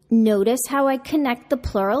 Notice how I connect the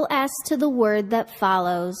plural S to the word that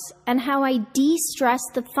follows and how I de-stress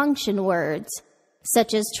the function words,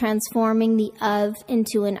 such as transforming the of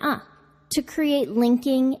into an to create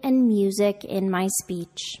linking and music in my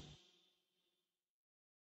speech.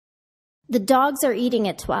 The dogs are eating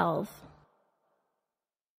at 12.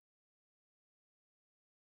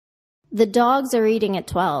 The dogs are eating at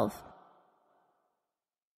 12.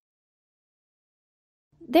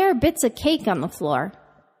 There are bits of cake on the floor.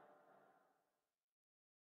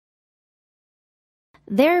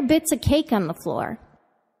 There are bits of cake on the floor.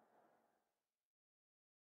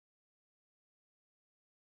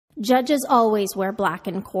 Judges always wear black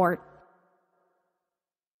in court.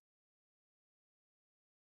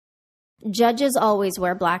 Judges always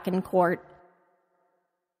wear black in court.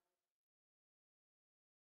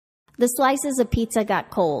 The slices of pizza got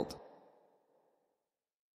cold.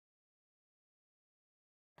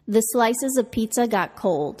 The slices of pizza got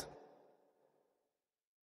cold.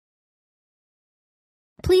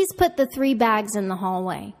 Please put the 3 bags in the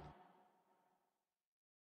hallway.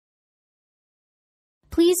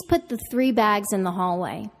 Please put the 3 bags in the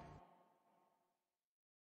hallway.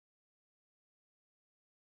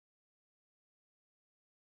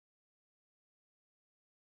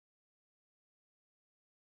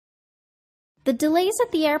 The delays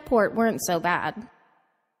at the airport weren't so bad.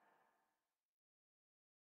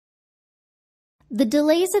 The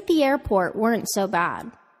delays at the airport weren't so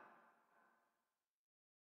bad.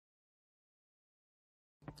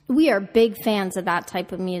 We are big fans of that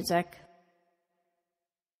type of music.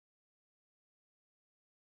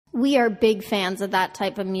 We are big fans of that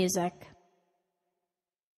type of music.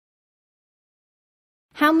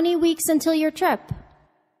 How many weeks until your trip?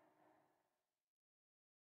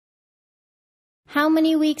 How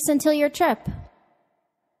many weeks until your trip?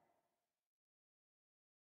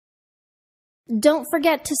 Don't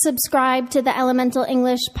forget to subscribe to the Elemental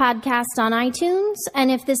English podcast on iTunes,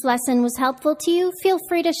 and if this lesson was helpful to you, feel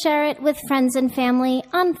free to share it with friends and family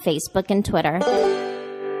on Facebook and Twitter.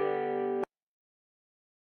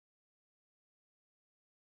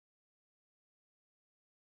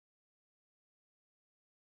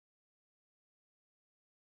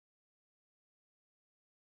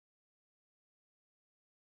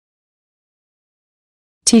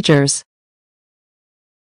 Teachers.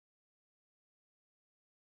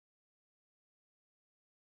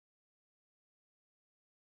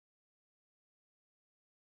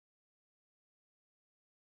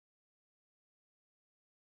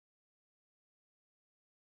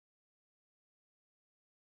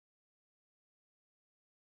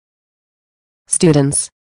 Students.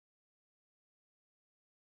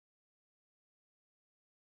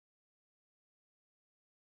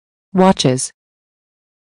 Watches.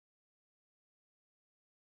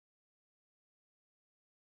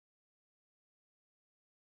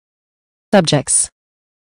 Subjects.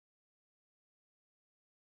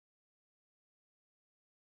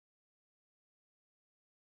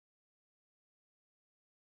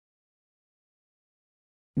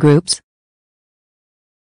 Groups.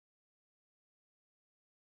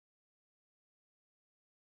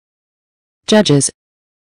 Judges.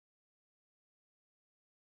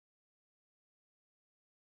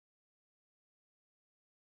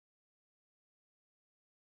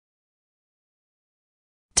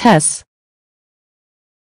 Tests.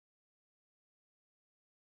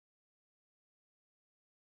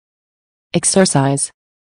 Exercise.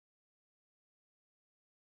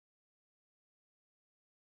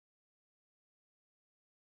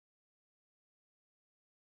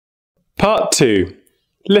 Part 2.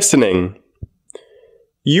 Listening.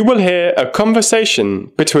 You will hear a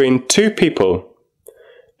conversation between 2 people.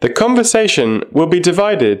 The conversation will be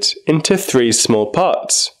divided into 3 small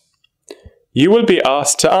parts. You will be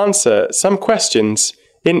asked to answer some questions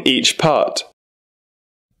in each part.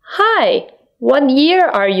 Hi, what year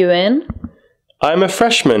are you in? I'm a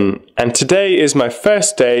freshman, and today is my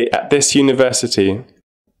first day at this university.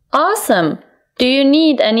 Awesome! Do you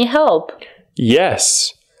need any help?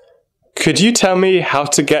 Yes. Could you tell me how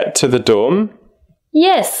to get to the dorm?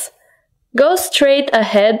 Yes. Go straight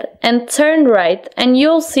ahead and turn right and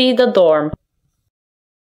you'll see the dorm.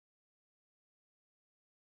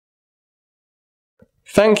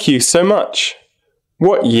 Thank you so much.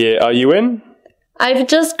 What year are you in? I've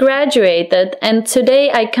just graduated and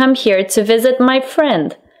today I come here to visit my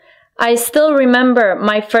friend. I still remember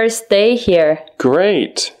my first day here.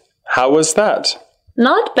 Great. How was that?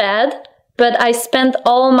 Not bad, but I spent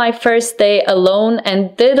all my first day alone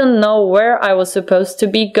and didn't know where I was supposed to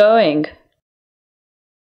be going. How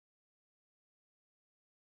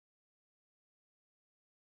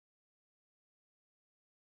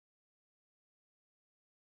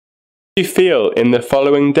do you feel in the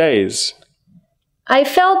following days? I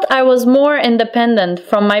felt I was more independent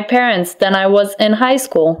from my parents than I was in high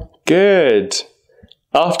school. Good.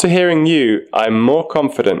 After hearing you, I'm more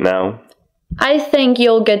confident now. I think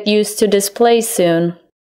you'll get used to this place soon.